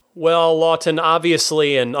 Well, Lawton,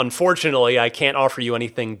 obviously and unfortunately, I can't offer you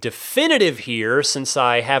anything definitive here since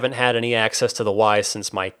I haven't had any access to the Y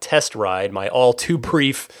since my test ride, my all too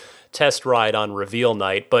brief test ride on reveal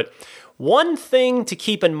night. But one thing to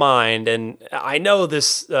keep in mind, and I know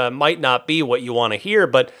this might not be what you want to hear,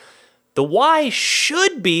 but the Y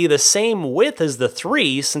should be the same width as the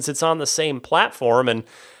 3 since it's on the same platform, and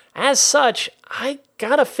as such, I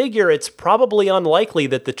gotta figure it's probably unlikely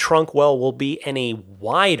that the trunk well will be any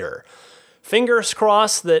wider. Fingers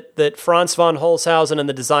crossed that Franz von Holzhausen and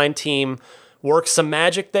the design team work some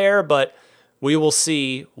magic there, but we will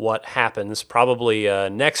see what happens. Probably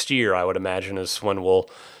next year, I would imagine, is when we'll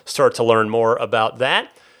start to learn more about that.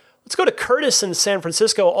 Let's go to Curtis in San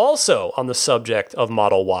Francisco, also on the subject of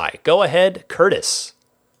Model Y. Go ahead, Curtis.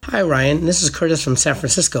 Hi, Ryan. This is Curtis from San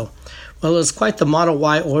Francisco. Well, it was quite the Model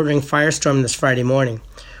Y ordering firestorm this Friday morning.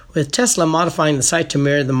 With Tesla modifying the site to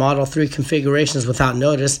mirror the Model 3 configurations without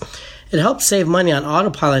notice, it helped save money on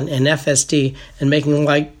Autopilot and FSD and making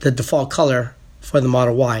white the default color for the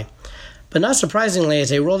Model Y. But not surprisingly, as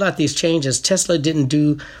they rolled out these changes, Tesla didn't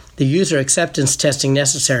do the user acceptance testing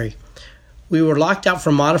necessary. We were locked out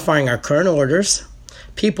from modifying our current orders.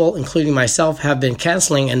 People, including myself, have been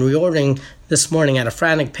canceling and reordering this morning at a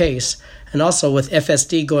frantic pace, and also with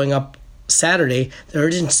FSD going up Saturday, the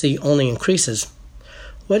urgency only increases.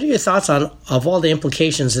 What are your thoughts of all the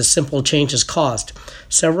implications this simple change has caused?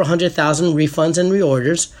 Several 100,000 refunds and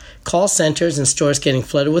reorders, call centers and stores getting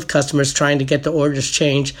flooded with customers trying to get the orders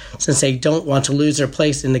changed since they don't want to lose their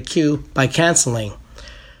place in the queue by canceling.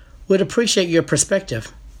 Would appreciate your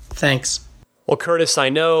perspective. Thanks. Well, Curtis, I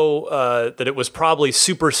know that it was probably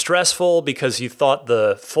super stressful because you thought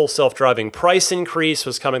the full self-driving price increase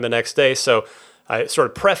was coming the next day. So I sort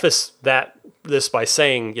of preface this by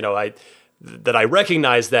saying, that I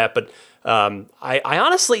recognize that, but I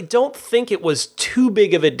honestly don't think it was too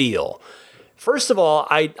big of a deal. First of all,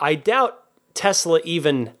 I doubt Tesla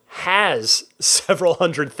even has several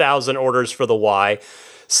 100,000 orders for the Y,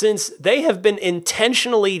 since they have been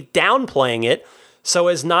intentionally downplaying it so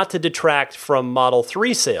as not to detract from Model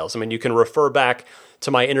 3 sales. I mean, you can refer back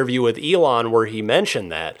to my interview with Elon where he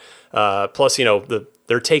mentioned that. Plus,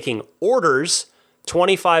 they're taking orders,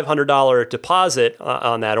 $2,500 deposit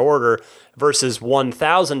on that order versus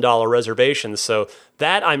 $1,000 reservations. So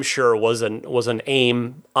that, I'm sure, was an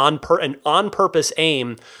aim, an on-purpose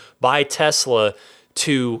aim by Tesla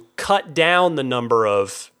to cut down the number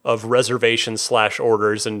of reservations /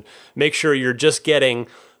 orders and make sure you're just getting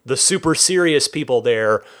the super serious people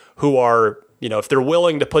there who are, if they're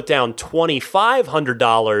willing to put down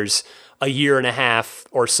 $2,500 a year and a half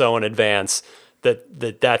or so in advance,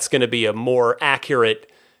 that's going to be a more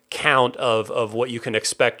accurate count of what you can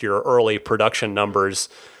expect your early production numbers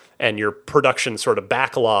and your production sort of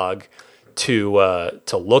backlog to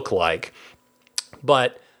look like.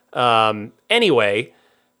 But anyway,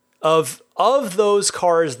 of those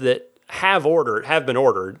cars that have been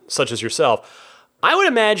ordered, such as yourself, I would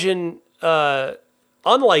imagine,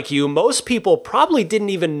 unlike you, most people probably didn't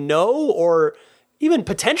even know or even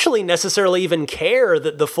potentially necessarily even care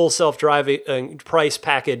that the full self-driving price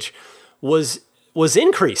package was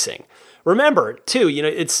increasing. Remember, too,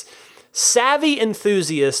 it's savvy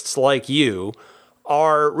enthusiasts like you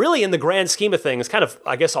are really, in the grand scheme of things, kind of,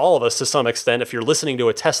 I guess all of us to some extent, if you're listening to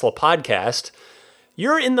a Tesla podcast,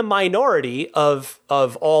 you're in the minority of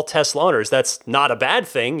all Tesla owners. That's not a bad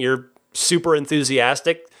thing. You're super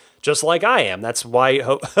enthusiastic, just like I am. That's why,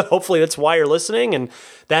 hopefully that's why you're listening, and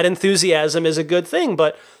that enthusiasm is a good thing.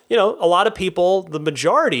 But, a lot of people, the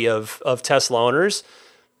majority of Tesla owners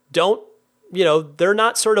don't, they're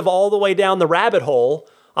not sort of all the way down the rabbit hole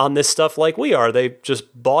on this stuff like we are. They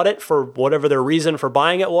just bought it for whatever their reason for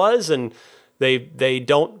buying it was, and they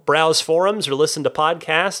don't browse forums or listen to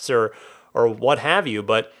podcasts or what have you.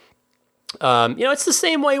 But it's the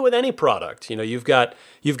same way with any product. You've got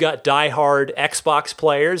diehard Xbox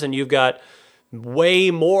players, and you've got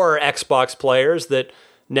way more Xbox players that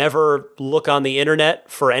never look on the internet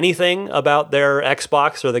for anything about their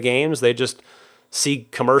Xbox or the games. They just see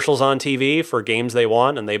commercials on TV for games they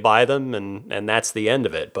want, and they buy them, and that's the end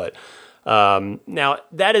of it. But now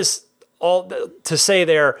that is all to say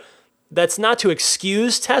there. That's not to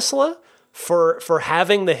excuse Tesla for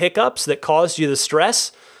having the hiccups that caused you the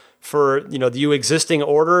stress for you existing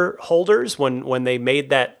order holders when they made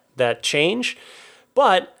that change.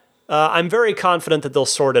 But I'm very confident that they'll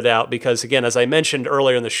sort it out because, again, as I mentioned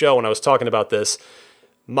earlier in the show when I was talking about this,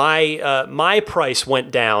 my price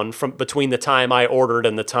went down from between the time I ordered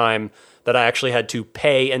and the time that I actually had to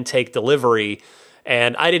pay and take delivery.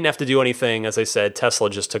 And I didn't have to do anything. As I said, Tesla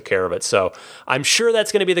just took care of it. So I'm sure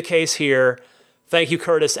that's going to be the case here. Thank you,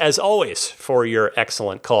 Curtis, as always, for your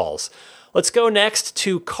excellent calls. Let's go next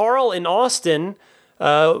to Carl in Austin.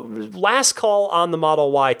 Last call on the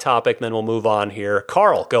Model Y topic, then we'll move on here.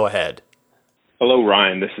 Carl, go ahead. Hello,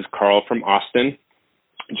 Ryan. This is Carl from Austin.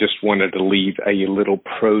 Just wanted to leave a little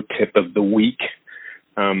pro tip of the week.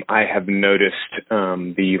 I have noticed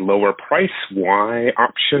the lower price Y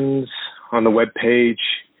options on the webpage.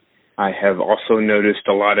 I have also noticed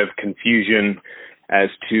a lot of confusion as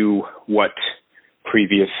to what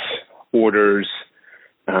previous orders,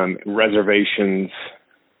 reservations,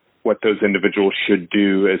 what those individuals should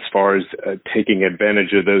do as far as taking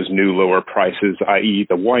advantage of those new lower prices, i.e.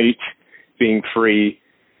 the white being free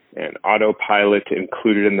and autopilot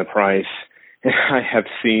included in the price. And I have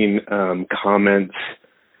seen comments,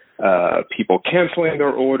 people canceling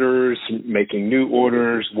their orders, making new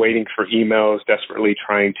orders, waiting for emails, desperately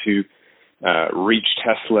trying to reach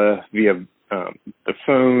Tesla via the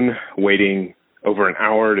phone, waiting over an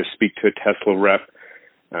hour to speak to a Tesla rep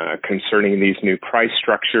concerning these new price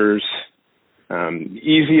structures.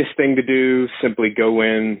 Easiest thing to do, simply go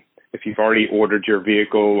in. If you've already ordered your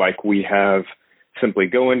vehicle like we have, simply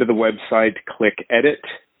go into the website, click Edit,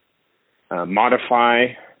 modify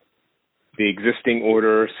the existing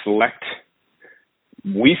order, select.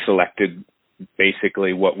 We selected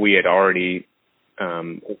basically what we had already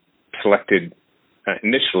selected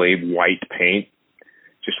initially, white paint.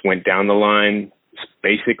 Just went down the line,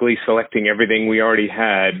 basically selecting everything we already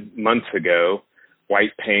had months ago.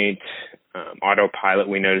 White paint, autopilot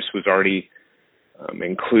we noticed was already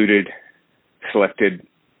included. Selected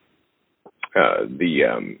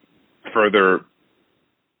the further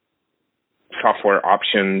software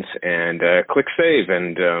options and click save,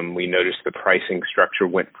 and we noticed the pricing structure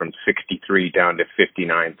went from $63,000 down to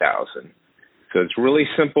 $59,000. So it's really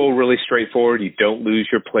simple, really straightforward. You don't lose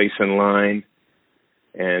your place in line.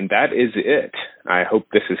 And that is it. I hope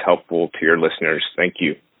this is helpful to your listeners. Thank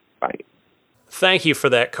you. Bye. Thank you for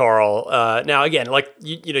that, Carl. Now, again, like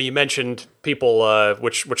you mentioned people,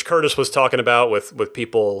 which Curtis was talking about with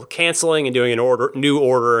people canceling and doing new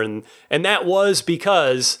order, and that was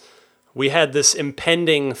because we had this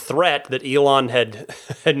impending threat that Elon had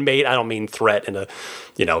made. I don't mean threat in a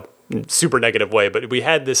super negative way, but we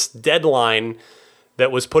had this deadline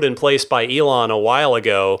that was put in place by Elon a while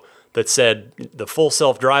ago that said the full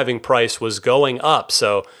self-driving price was going up.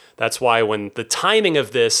 So that's why when the timing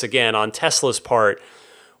of this, again, on Tesla's part,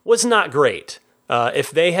 was not great.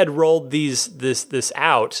 If they had rolled this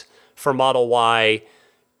out for Model Y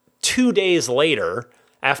 2 days later,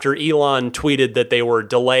 after Elon tweeted that they were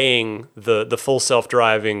delaying the full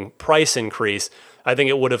self-driving price increase, I think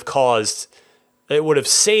it would have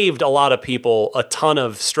saved a lot of people a ton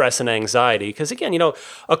of stress and anxiety. Because again,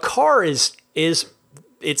 a car is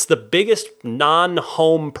it's the biggest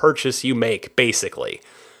non-home purchase you make, basically.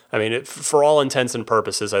 I mean, for all intents and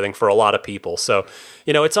purposes, I think for a lot of people. So,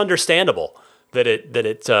 it's understandable that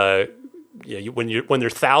when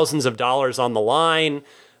there's thousands of dollars on the line,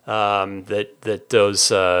 that those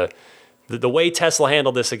the way Tesla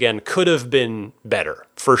handled this again could have been better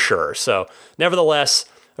for sure. So, nevertheless,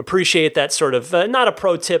 appreciate that sort of not a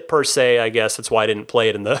pro tip per se. I guess that's why I didn't play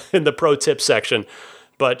it in the pro tip section,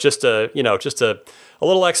 but just a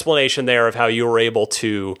little explanation there of how you were able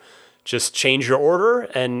to just change your order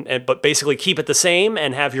but basically keep it the same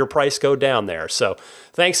and have your price go down there. So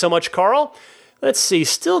thanks so much, Carl. Let's see,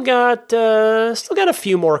 still got a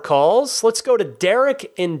few more calls. Let's go to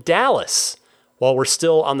Derek in Dallas while we're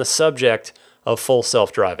still on the subject of full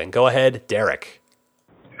self-driving. Go ahead, Derek.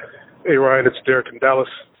 Hey, Ryan, it's Derek in Dallas.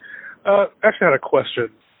 Actually, I had a question.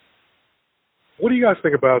 What do you guys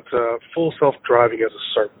think about full self-driving as a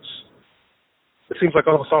service? It seems like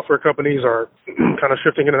all the software companies are kind of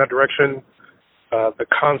shifting in that direction. The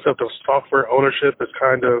concept of software ownership is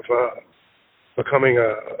kind of becoming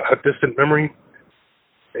a distant memory.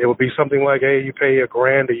 It would be something like, hey, you pay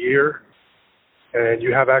 $1,000 a year and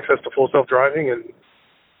you have access to full self-driving, and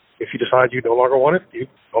if you decide you no longer want it, you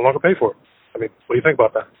no longer pay for it. I mean, what do you think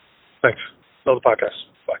about that? Thanks. Love the podcast.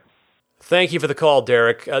 Bye. Thank you for the call,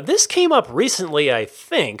 Derek. This came up recently, I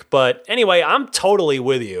think, but anyway, I'm totally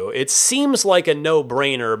with you. It seems like a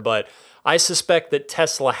no-brainer, but I suspect that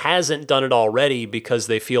Tesla hasn't done it already because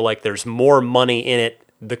they feel like there's more money in it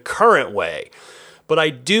the current way. But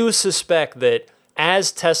I do suspect that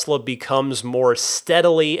as Tesla becomes more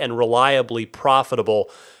steadily and reliably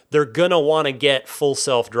profitable, they're going to want to get full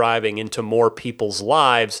self-driving into more people's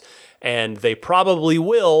lives, and they probably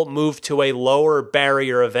will move to a lower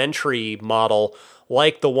barrier of entry model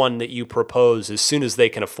like the one that you propose as soon as they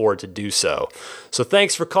can afford to do so. So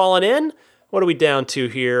thanks for calling in. What are we down to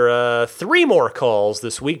here? 3 more calls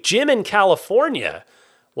this week. Jim in California.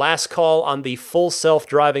 Last call on the full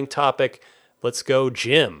self-driving topic. Let's go,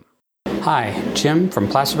 Jim. Hi, Jim from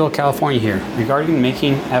Placerville, California here. Regarding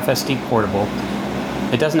making FSD portable,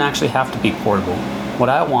 it doesn't actually have to be portable. What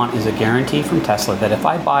I want is a guarantee from Tesla that if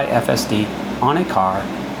I buy FSD on a car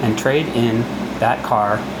and trade in that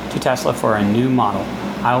car to Tesla for a new model,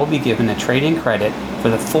 I will be given a trade-in credit for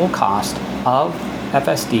the full cost of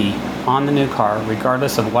FSD on the new car,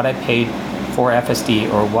 regardless of what I paid for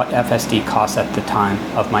FSD or what FSD costs at the time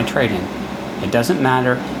of my trade-in. It doesn't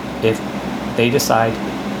matter if they decide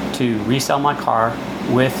to resell my car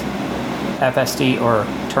with FSD or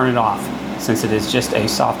turn it off, since it is just a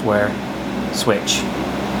software switch.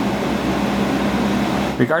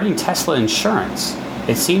 Regarding Tesla insurance,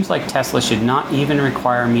 it seems like Tesla should not even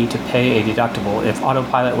require me to pay a deductible if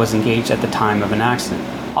autopilot was engaged at the time of an accident.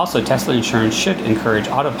 Also, Tesla insurance should encourage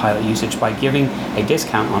autopilot usage by giving a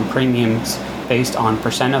discount on premiums based on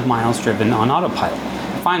 % of miles driven on autopilot.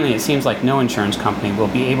 Finally, it seems like no insurance company will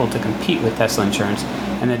be able to compete with Tesla insurance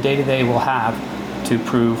and the data they will have to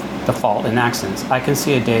prove the fault in accidents. I can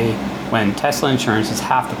see a day when Tesla insurance is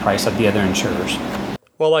half the price of the other insurers.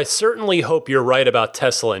 Well, I certainly hope you're right about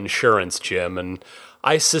Tesla insurance, Jim, and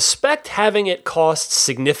I suspect having it cost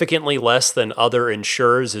significantly less than other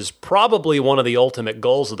insurers is probably one of the ultimate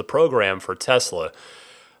goals of the program for Tesla.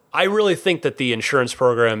 I really think that the insurance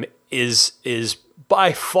program is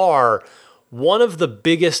by far one of the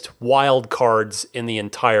biggest wild cards in the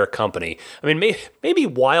entire company. I mean, maybe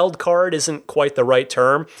wild card isn't quite the right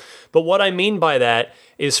term, but what I mean by that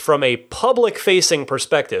is from a public-facing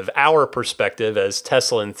perspective, our perspective as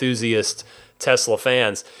Tesla enthusiast Tesla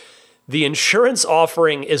fans, the insurance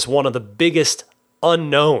offering is one of the biggest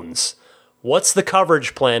unknowns. What's the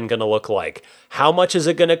coverage plan going to look like? How much is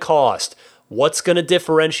it going to cost? What's going to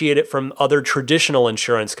differentiate it from other traditional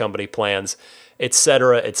insurance company plans, et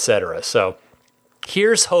cetera, et cetera. So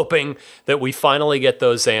here's hoping that we finally get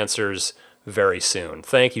those answers very soon.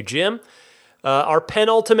 Thank you, Jim. Our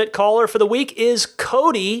penultimate caller for the week is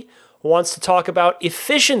Cody, who wants to talk about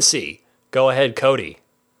efficiency. Go ahead, Cody.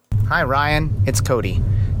 Hi, Ryan. It's Cody.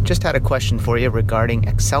 Just had a question for you regarding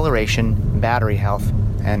acceleration, battery health,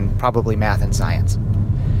 and probably math and science.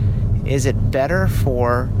 Is it better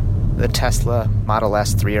for the Tesla Model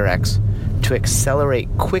S 3 or X to accelerate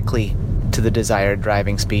quickly to the desired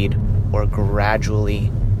driving speed or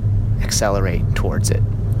gradually accelerate towards it?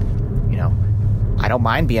 You know, I don't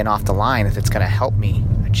mind being off the line if it's going to help me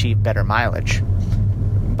achieve better mileage,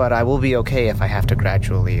 but I will be okay if I have to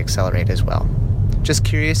gradually accelerate as well. Just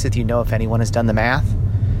curious if you know if anyone has done the math,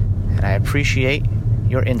 and I appreciate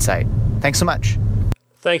your insight. Thanks so much.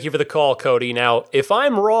 Thank you for the call, Cody. Now, if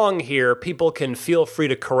I'm wrong here, people can feel free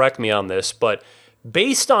to correct me on this, but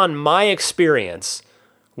based on my experience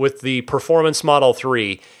with the Performance Model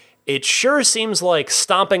 3, it sure seems like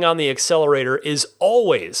stomping on the accelerator is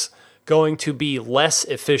always going to be less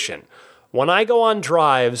efficient. When I go on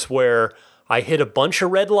drives where I hit a bunch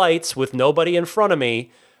of red lights with nobody in front of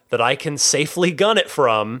me that I can safely gun it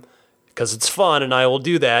from, because it's fun and I will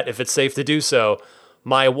do that if it's safe to do so,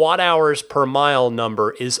 my watt hours per mile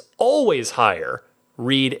number is always higher,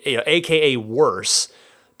 aka worse,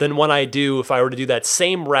 than when if I were to do that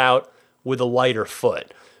same route with a lighter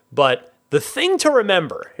foot. But the thing to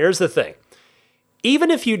remember, here's the thing. Even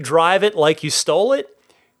if you drive it like you stole it,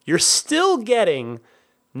 you're still getting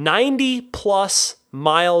 90 plus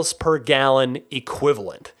miles per gallon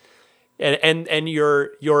equivalent. And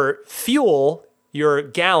your fuel, your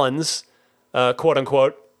gallons, quote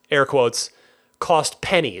unquote, air quotes, cost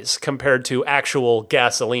pennies compared to actual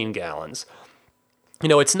gasoline gallons. You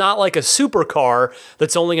know, it's not like a supercar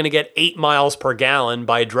that's only going to get 8 miles per gallon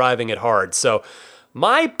by driving it hard. So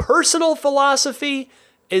my personal philosophy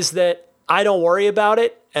is that I don't worry about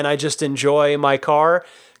it and I just enjoy my car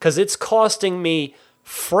because it's costing me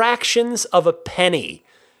fractions of a penny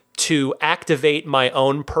to activate my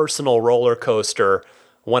own personal roller coaster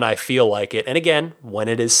when I feel like it. And again, when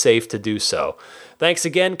it is safe to do so. Thanks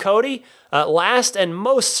again, Cody. Last and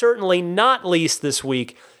most certainly not least this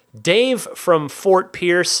week, Dave from Fort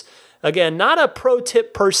Pierce. Again, not a pro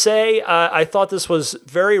tip per se. I thought this was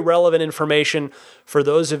very relevant information for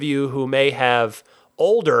those of you who may have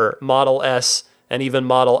older Model S and even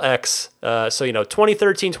Model X. So,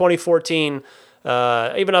 2013, 2014,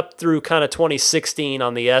 even up through kind of 2016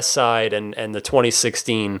 on the S side and the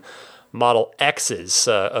 2016 Model X's.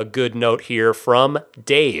 A good note here from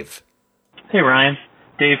Dave. Hey, Ryan.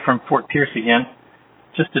 Dave from Fort Pierce again.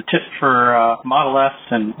 Just a tip for Model S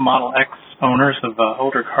and Model X owners of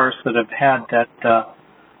older cars that have had that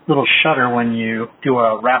little shutter when you do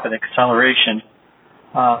a rapid acceleration.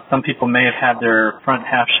 Some people may have had their front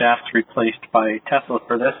half shafts replaced by Tesla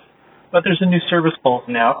for this, but there's a new service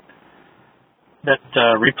bulletin out that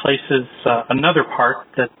replaces another part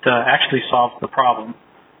that actually solves the problem.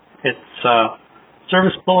 It's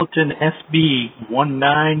Service Bulletin SB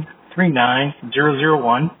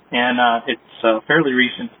 1939001, and it's fairly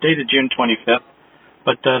recent, dated June 25th.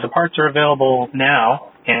 But the parts are available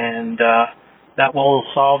now, and that will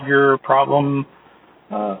solve your problem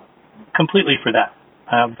completely for that.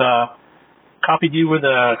 I've copied you with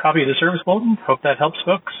a copy of the service bulletin. Hope that helps,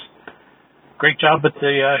 folks. Great job with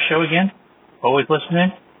the show again. Always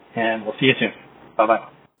listening, and we'll see you soon. Bye-bye.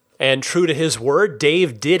 And true to his word,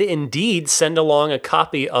 Dave did indeed send along a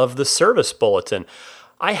copy of the service bulletin.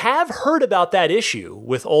 I have heard about that issue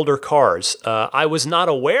with older cars. I was not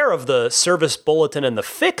aware of the service bulletin and the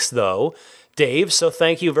fix, though, Dave, so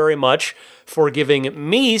thank you very much for giving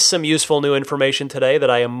me some useful new information today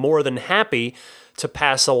that I am more than happy to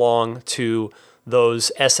pass along to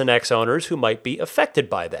those S and X owners who might be affected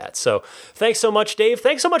by that. So thanks so much, Dave.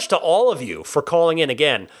 Thanks so much to all of you for calling in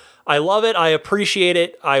again. I love it. I appreciate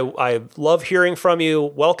it. I love hearing from you.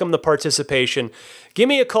 Welcome the participation. Give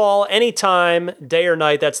me a call anytime, day or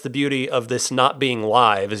night. That's the beauty of this not being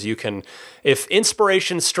live, is you can, if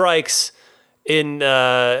inspiration strikes in,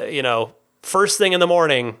 first thing in the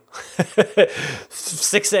morning,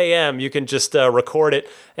 6 a.m., you can just record it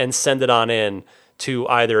and send it on in to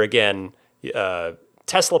either, again,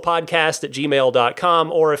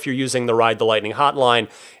 TeslaPodcast@gmail.com, or if you're using the Ride the Lightning hotline,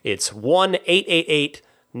 it's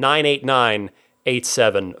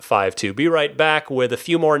 1-888-989-8752. Be right back with a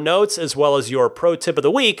few more notes as well as your pro tip of the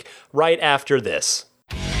week right after this.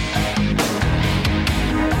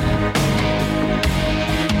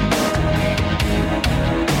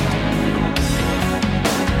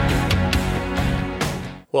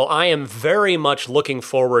 Well, I am very much looking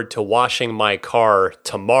forward to washing my car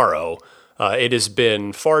tomorrow. It has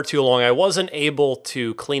been far too long. I wasn't able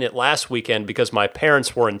to clean it last weekend because my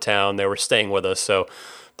parents were in town. They were staying with us, so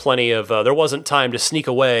there wasn't time to sneak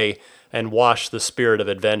away and wash the spirit of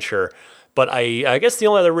adventure. But I guess the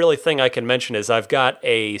only other really thing I can mention is I've got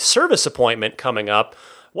a service appointment coming up.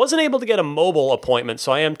 Wasn't able to get a mobile appointment,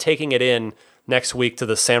 so I am taking it in next week to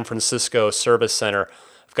the San Francisco Service Center.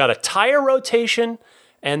 I've got a tire rotation,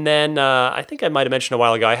 and then I think I might have mentioned a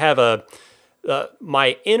while ago, I have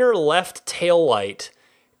my inner left taillight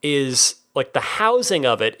is like the housing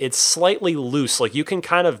of it, it's slightly loose. Like you can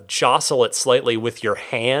kind of jostle it slightly with your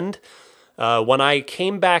hand. When I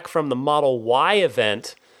came back from the Model Y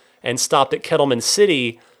event and stopped at Kettleman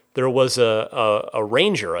City, there was a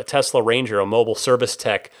Ranger, a Tesla Ranger, a mobile service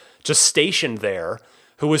tech, just stationed there,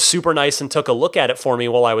 who was super nice and took a look at it for me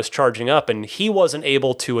while I was charging up, and he wasn't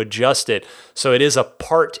able to adjust it, so it is a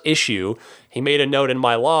part issue. He made a note in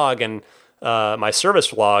my log and my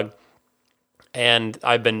service log, and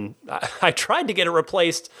I tried to get it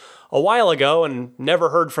replaced a while ago and never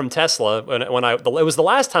heard from Tesla it was the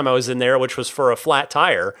last time I was in there, which was for a flat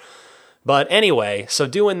tire. But anyway, so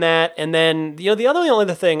doing that, and then the only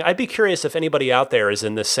other thing, I'd be curious if anybody out there has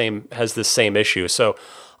this same issue. So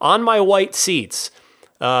on my white seats,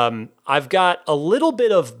 I've got a little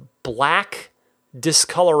bit of black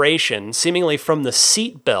discoloration, seemingly from the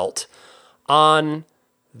seat belt on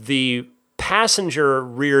the passenger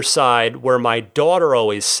rear side where my daughter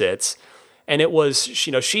always sits. And it was,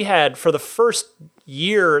 she had, for the first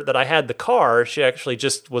year that I had the car, she actually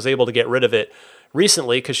just was able to get rid of it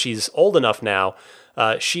recently because she's old enough now.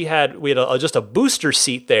 We had just a booster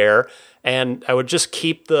seat there, and I would just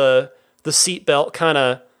keep the seat belt kind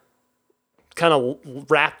of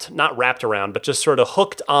not wrapped around, but just sort of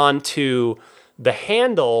hooked onto the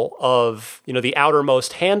handle of, the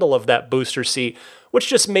outermost handle of that booster seat, which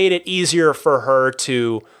just made it easier for her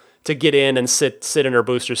to get in and sit in her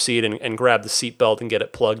booster seat and grab the seat belt and get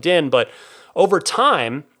it plugged in. But over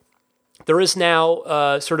time, there is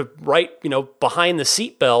now sort of right, behind the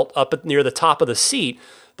seat belt, up near the top of the seat,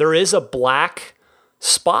 there is a black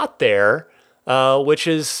spot there, which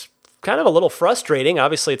is kind of a little frustrating.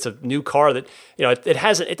 Obviously, it's a new car that,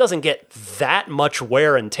 it doesn't get that much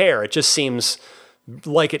wear and tear. It just seems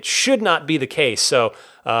like it should not be the case. So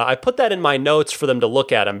I put that in my notes for them to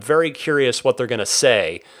look at. I'm very curious what they're going to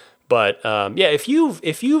say. But if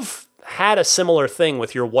you've had a similar thing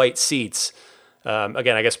with your white seats,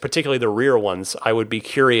 again, I guess particularly the rear ones, I would be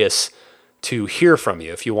curious to hear from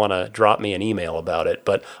you if you want to drop me an email about it.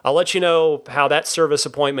 But I'll let you know how that service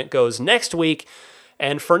appointment goes next week.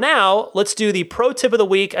 And for now, let's do the pro tip of the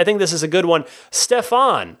week. I think this is a good one.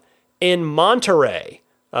 Stefan in Monterey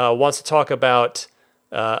wants to talk about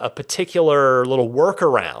a particular little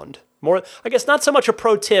workaround. More, I guess, not so much a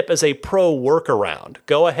pro tip as a pro workaround.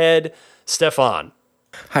 Go ahead, Stefan.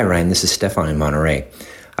 Hi, Ryan. This is Stefan in Monterey.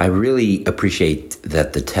 I really appreciate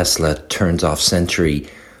that the Tesla turns off Sentry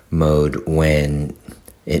mode when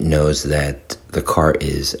it knows that the car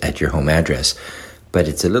is at your home address. But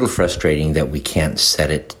it's a little frustrating that we can't set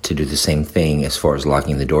it to do the same thing as far as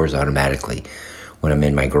locking the doors automatically. When I'm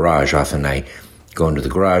in my garage, often I go into the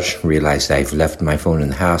garage, realize I've left my phone in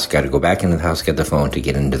the house, got to go back into the house, get the phone to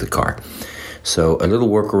get into the car. So a little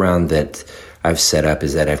workaround that I've set up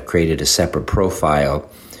is that I've created a separate profile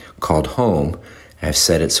called Home. I've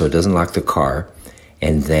set it so it doesn't lock the car.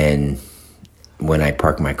 And then when I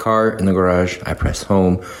park my car in the garage, I press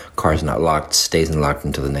Home. Car's not locked, stays unlocked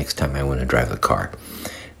until the next time I want to drive the car.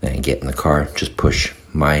 Then I get in the car, just push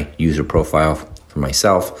my user profile for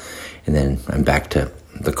myself, and then I'm back to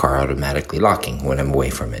the car automatically locking when I'm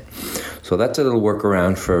away from it. So that's a little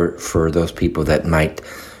workaround for those people that might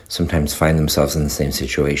sometimes find themselves in the same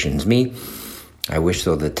situation as me. I wish,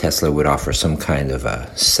 though, that Tesla would offer some kind of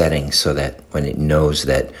a setting so that when it knows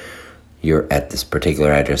that you're at this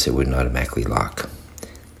particular address, it wouldn't automatically lock.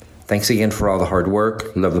 Thanks again for all the hard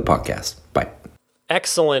work. Love the podcast. Bye.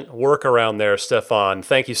 Excellent workaround there, Stefan.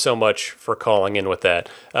 Thank you so much for calling in with that.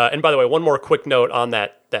 And by the way, one more quick note on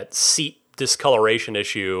that seat discoloration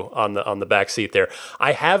issue on the back seat there.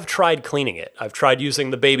 I have tried cleaning it. I've tried using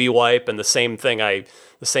the baby wipe and the same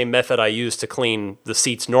method I use to clean the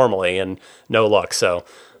seats normally, and no luck. So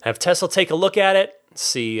have Tesla take a look at it,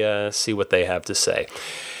 see what they have to say.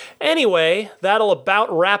 Anyway, that'll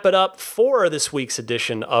about wrap it up for this week's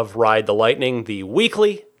edition of Ride the Lightning, the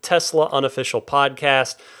weekly Tesla unofficial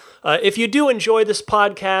podcast. If you do enjoy this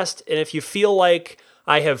podcast, and if you feel like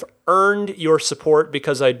I have earned your support,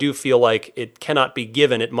 because I do feel like it cannot be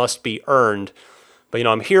given, it must be earned. But,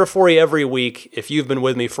 I'm here for you every week. If you've been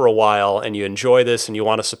with me for a while and you enjoy this and you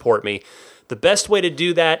want to support me, the best way to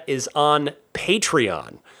do that is on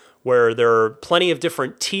Patreon, where there are plenty of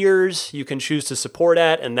different tiers you can choose to support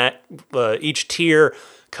at, and that each tier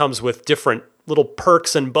comes with different little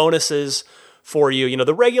perks and bonuses for you.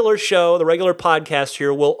 The regular show, the regular podcast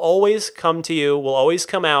here will always come to you, will always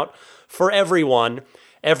come out for everyone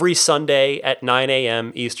every Sunday at 9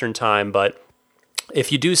 a.m. Eastern Time. But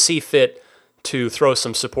if you do see fit to throw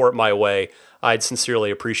some support my way, I'd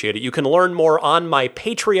sincerely appreciate it. You can learn more on my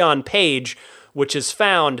Patreon page, which is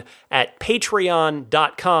found at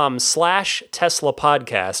patreon.com/Tesla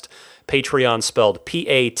Podcast. Patreon spelled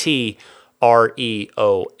Patreon.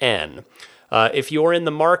 If you're in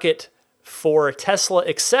the market for Tesla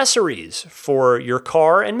accessories for your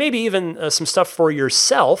car, and maybe even some stuff for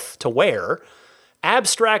yourself to wear,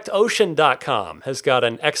 AbstractOcean.com has got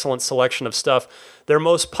an excellent selection of stuff. Their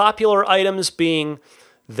most popular items being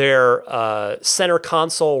their center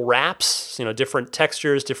console wraps, different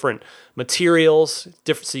textures, different materials,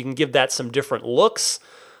 so you can give that some different looks.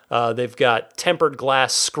 They've got tempered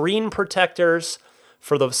glass screen protectors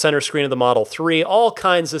for the center screen of the Model 3, all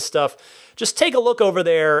kinds of stuff. Just take a look over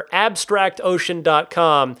there,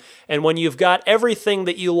 abstractocean.com, and when you've got everything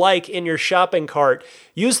that you like in your shopping cart,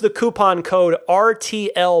 use the coupon code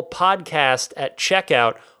RTLPodcast at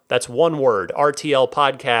checkout. That's one word, RTL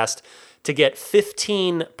Podcast, to get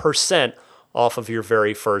 15% off of your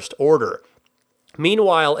very first order.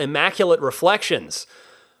 Meanwhile, Immaculate Reflections,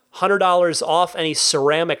 $100 off any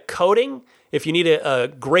ceramic coating if you need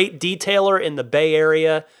a great detailer in the Bay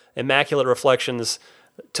Area, Immaculate Reflections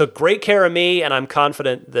took great care of me, and I'm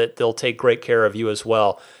confident that they'll take great care of you as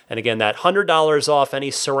well. And again, that $100 off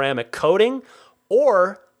any ceramic coating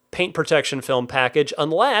or paint protection film package,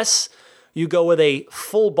 unless you go with a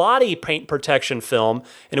full body paint protection film,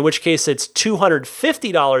 in which case it's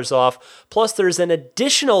 $250 off, plus there's an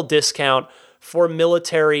additional discount for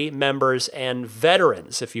military members and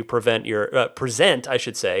veterans if you present your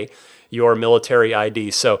military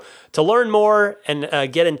ID. So to learn more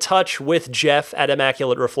and get in touch with Jeff at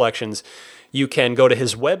Immaculate Reflections, you can go to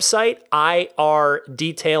his website,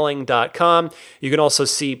 irdetailing.com. You can also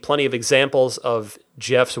see plenty of examples of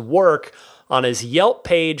Jeff's work on his Yelp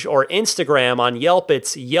page or Instagram. On Yelp,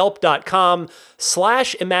 it's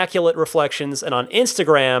yelp.com/Immaculate Reflections. And on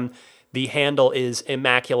Instagram, the handle is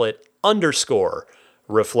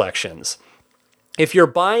Immaculate_Reflections. If you're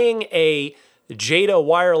buying a Jada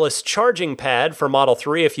wireless charging pad for Model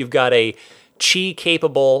 3, if you've got a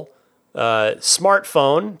Qi-capable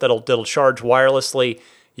smartphone that'll charge wirelessly,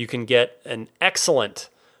 you can get an excellent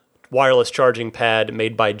wireless charging pad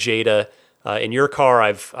made by Jada in your car.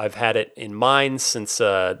 I've had it in mine since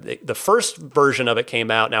the first version of it came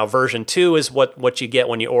out. Now version 2 is what you get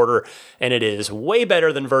when you order, and it is way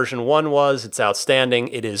better than version 1 was. It's outstanding.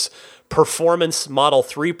 It is performance Model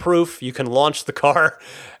 3 proof. You can launch the car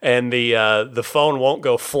and the phone won't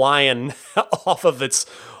go flying off of its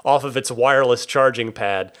wireless charging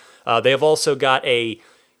pad. They have also got a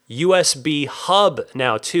USB hub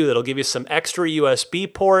now too that'll give you some extra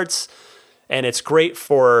USB ports, and it's great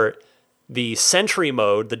for the Sentry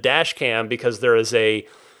mode, the dash cam, because there is a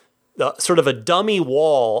sort of a dummy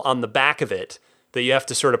wall on the back of it that you have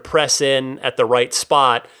to sort of press in at the right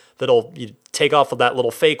spot. You take off of that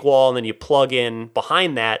little fake wall, and then you plug in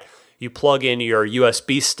behind that. You plug in your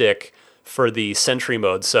USB stick for the Sentry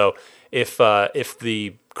mode. So if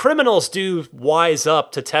the criminals do wise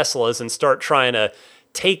up to Teslas and start trying to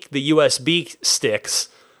take the USB sticks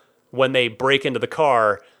when they break into the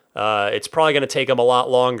car, it's probably going to take them a lot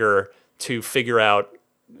longer to figure out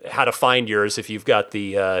how to find yours if you've got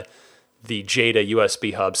the Jada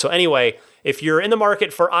USB hub. So anyway, if you're in the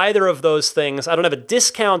market for either of those things, I don't have a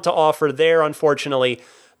discount to offer there, unfortunately,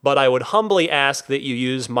 but I would humbly ask that you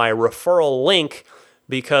use my referral link,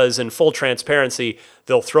 because in full transparency,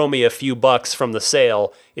 they'll throw me a few bucks from the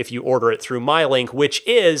sale if you order it through my link, which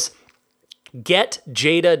is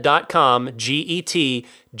getjada.com, GETJEDA,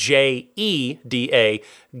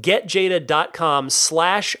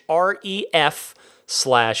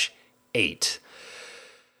 getjada.com/REF/8.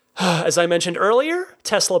 As I mentioned earlier,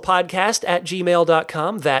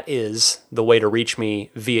 TeslaPodcast@gmail.com. That is the way to reach me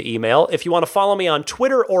via email. If you want to follow me on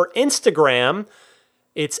Twitter or Instagram,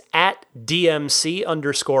 it's at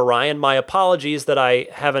DMC_Ryan. My apologies that I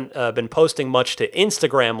haven't been posting much to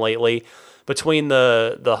Instagram lately. Between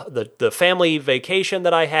the family vacation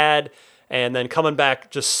that I had and then coming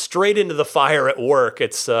back just straight into the fire at work,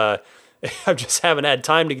 it's I just haven't had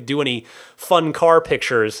time to do any fun car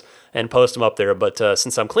pictures and post them up there. But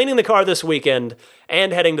since I'm cleaning the car this weekend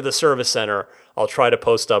and heading to the service center, I'll try to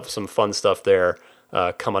post up some fun stuff there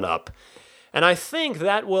coming up. And I think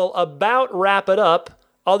that will about wrap it up,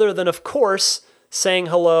 other than, of course, saying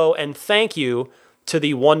hello and thank you to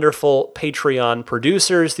the wonderful Patreon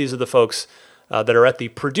producers. These are the folks that are at the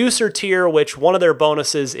producer tier, which one of their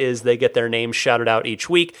bonuses is they get their names shouted out each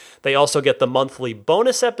week. They also get the monthly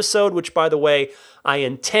bonus episode, which, by the way, I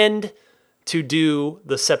intend to do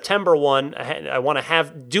the September one. I want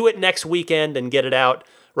to do it next weekend and get it out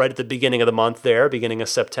right at the beginning of the month there, beginning of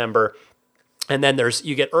September. And then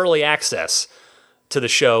you get early access to the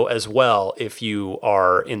show as well if you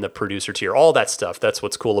are in the producer tier. All that stuff. That's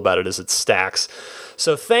what's cool about it, is it stacks.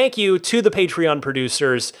 So thank you to the Patreon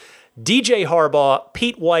producers: DJ Harbaugh,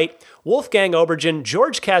 Pete White, Wolfgang Obergen,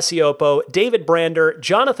 George Cassiopo, David Brander,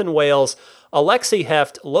 Jonathan Wales, Alexi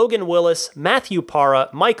Heft, Logan Willis, Matthew Parra,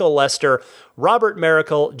 Michael Lester, Robert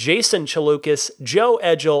Miracle, Jason Chalukas, Joe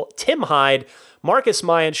Edgel, Tim Hyde, Marcus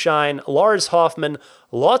Mayenschein, Lars Hoffman,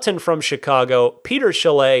 Lawton from Chicago, Peter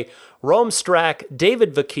Chalet, Rome Strack,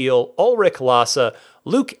 David Vakil, Ulrich Lassa,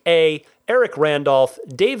 Luke A., Eric Randolph,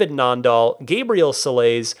 David Nondahl, Gabriel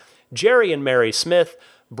Salays, Jerry and Mary Smith,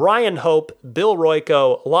 Brian Hope, Bill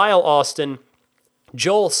Royko, Lyle Austin,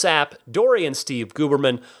 Joel Sapp, Dorian Steve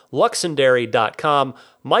Guberman, Luxendary.com,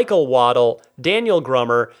 Michael Waddle, Daniel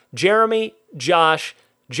Grummer, Jeremy, Josh,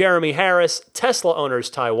 Jeremy Harris, Tesla Owners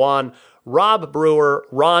Taiwan, Rob Brewer,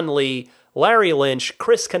 Ron Lee, Larry Lynch,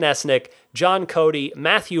 Chris Konesnik, John Cody,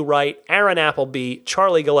 Matthew Wright, Aaron Appleby,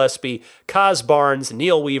 Charlie Gillespie, Kaz Barnes,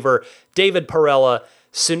 Neil Weaver, David Perella,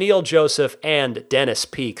 Sunil Joseph, and Dennis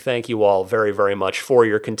Peak. Thank you all very, very much for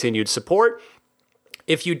your continued support.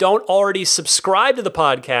 If you don't already subscribe to the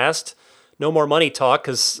podcast, no more money talk,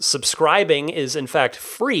 because subscribing is in fact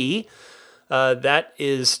free. That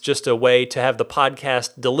is just a way to have the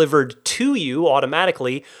podcast delivered to you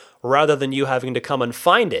automatically rather than you having to come and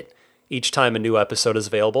find it each time a new episode is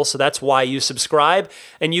available. So that's why you subscribe,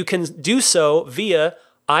 and you can do so via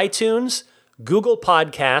iTunes, Google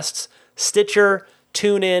Podcasts, Stitcher,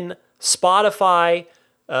 TuneIn, Spotify,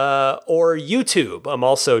 or YouTube. I'm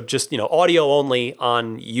also just, audio only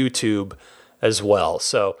on YouTube as well.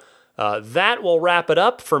 So that will wrap it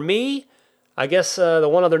up for me. I guess the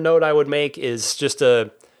one other note I would make is just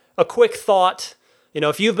a quick thought.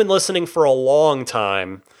 If you've been listening for a long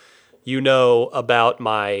time, you know about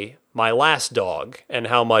my last dog and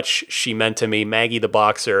how much she meant to me, Maggie the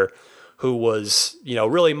Boxer, who was,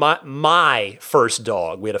 really my first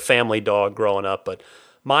dog. We had a family dog growing up, but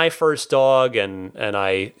my first dog, and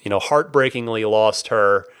I, heartbreakingly lost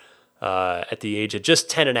her at the age of just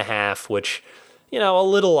 10 and a half, which, a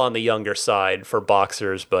little on the younger side for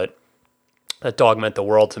boxers, but that dog meant the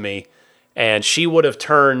world to me. And she would have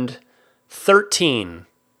turned 13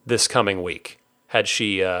 this coming week had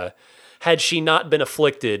she not been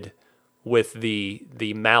afflicted with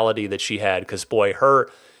the malady that she had. Because boy,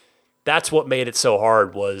 that's what made it so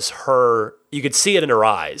hard, was you could see it in her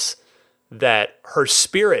eyes that her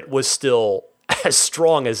spirit was still as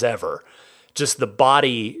strong as ever. Just the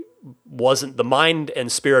body wasn't. The mind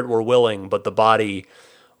and spirit were willing, but the body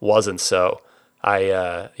wasn't so.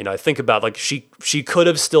 I think about, she could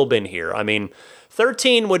have still been here. I mean,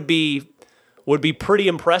 13 would be pretty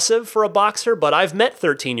impressive for a boxer, but I've met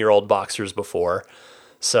 13-year-old boxers before.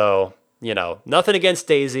 So, nothing against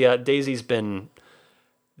Daisy. Daisy's been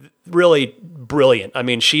really brilliant. I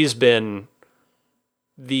mean, she's been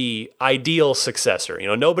the ideal successor.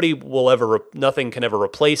 Nothing can ever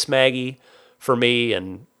replace Maggie for me,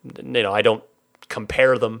 and I don't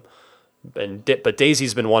compare them. But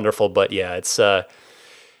Daisy's been wonderful. But yeah, it's a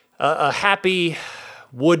happy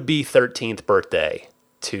would-be 13th birthday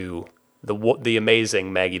to the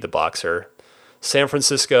amazing Maggie the Boxer, San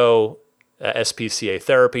Francisco SPCA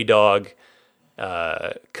therapy dog,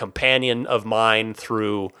 companion of mine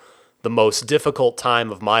through the most difficult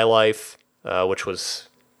time of my life, which was,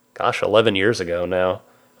 11 years ago now.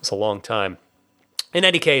 It's a long time. In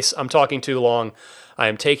any case, I'm talking too long. I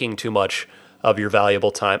am taking too much of your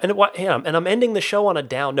valuable time. And I'm ending the show on a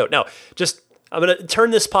down note. No, I'm going to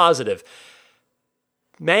turn this positive.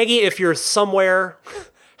 Maggie, if you're somewhere,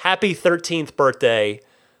 happy 13th birthday.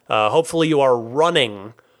 Hopefully you are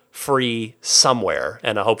running free somewhere,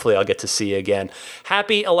 and hopefully I'll get to see you again.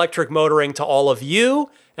 Happy electric motoring to all of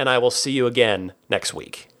you, and I will see you again next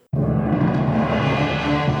week.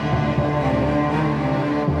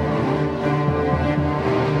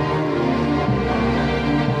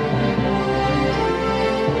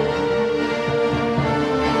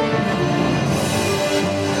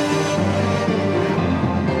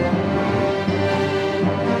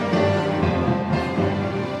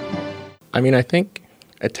 I think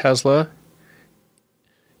a Tesla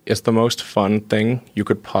is the most fun thing you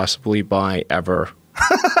could possibly buy ever.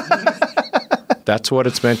 That's what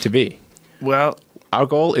it's meant to be. Well, our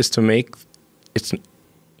goal is to make it's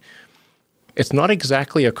not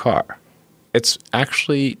exactly a car. It's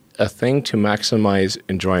actually a thing to maximize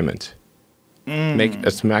enjoyment. Make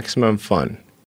it maximum fun.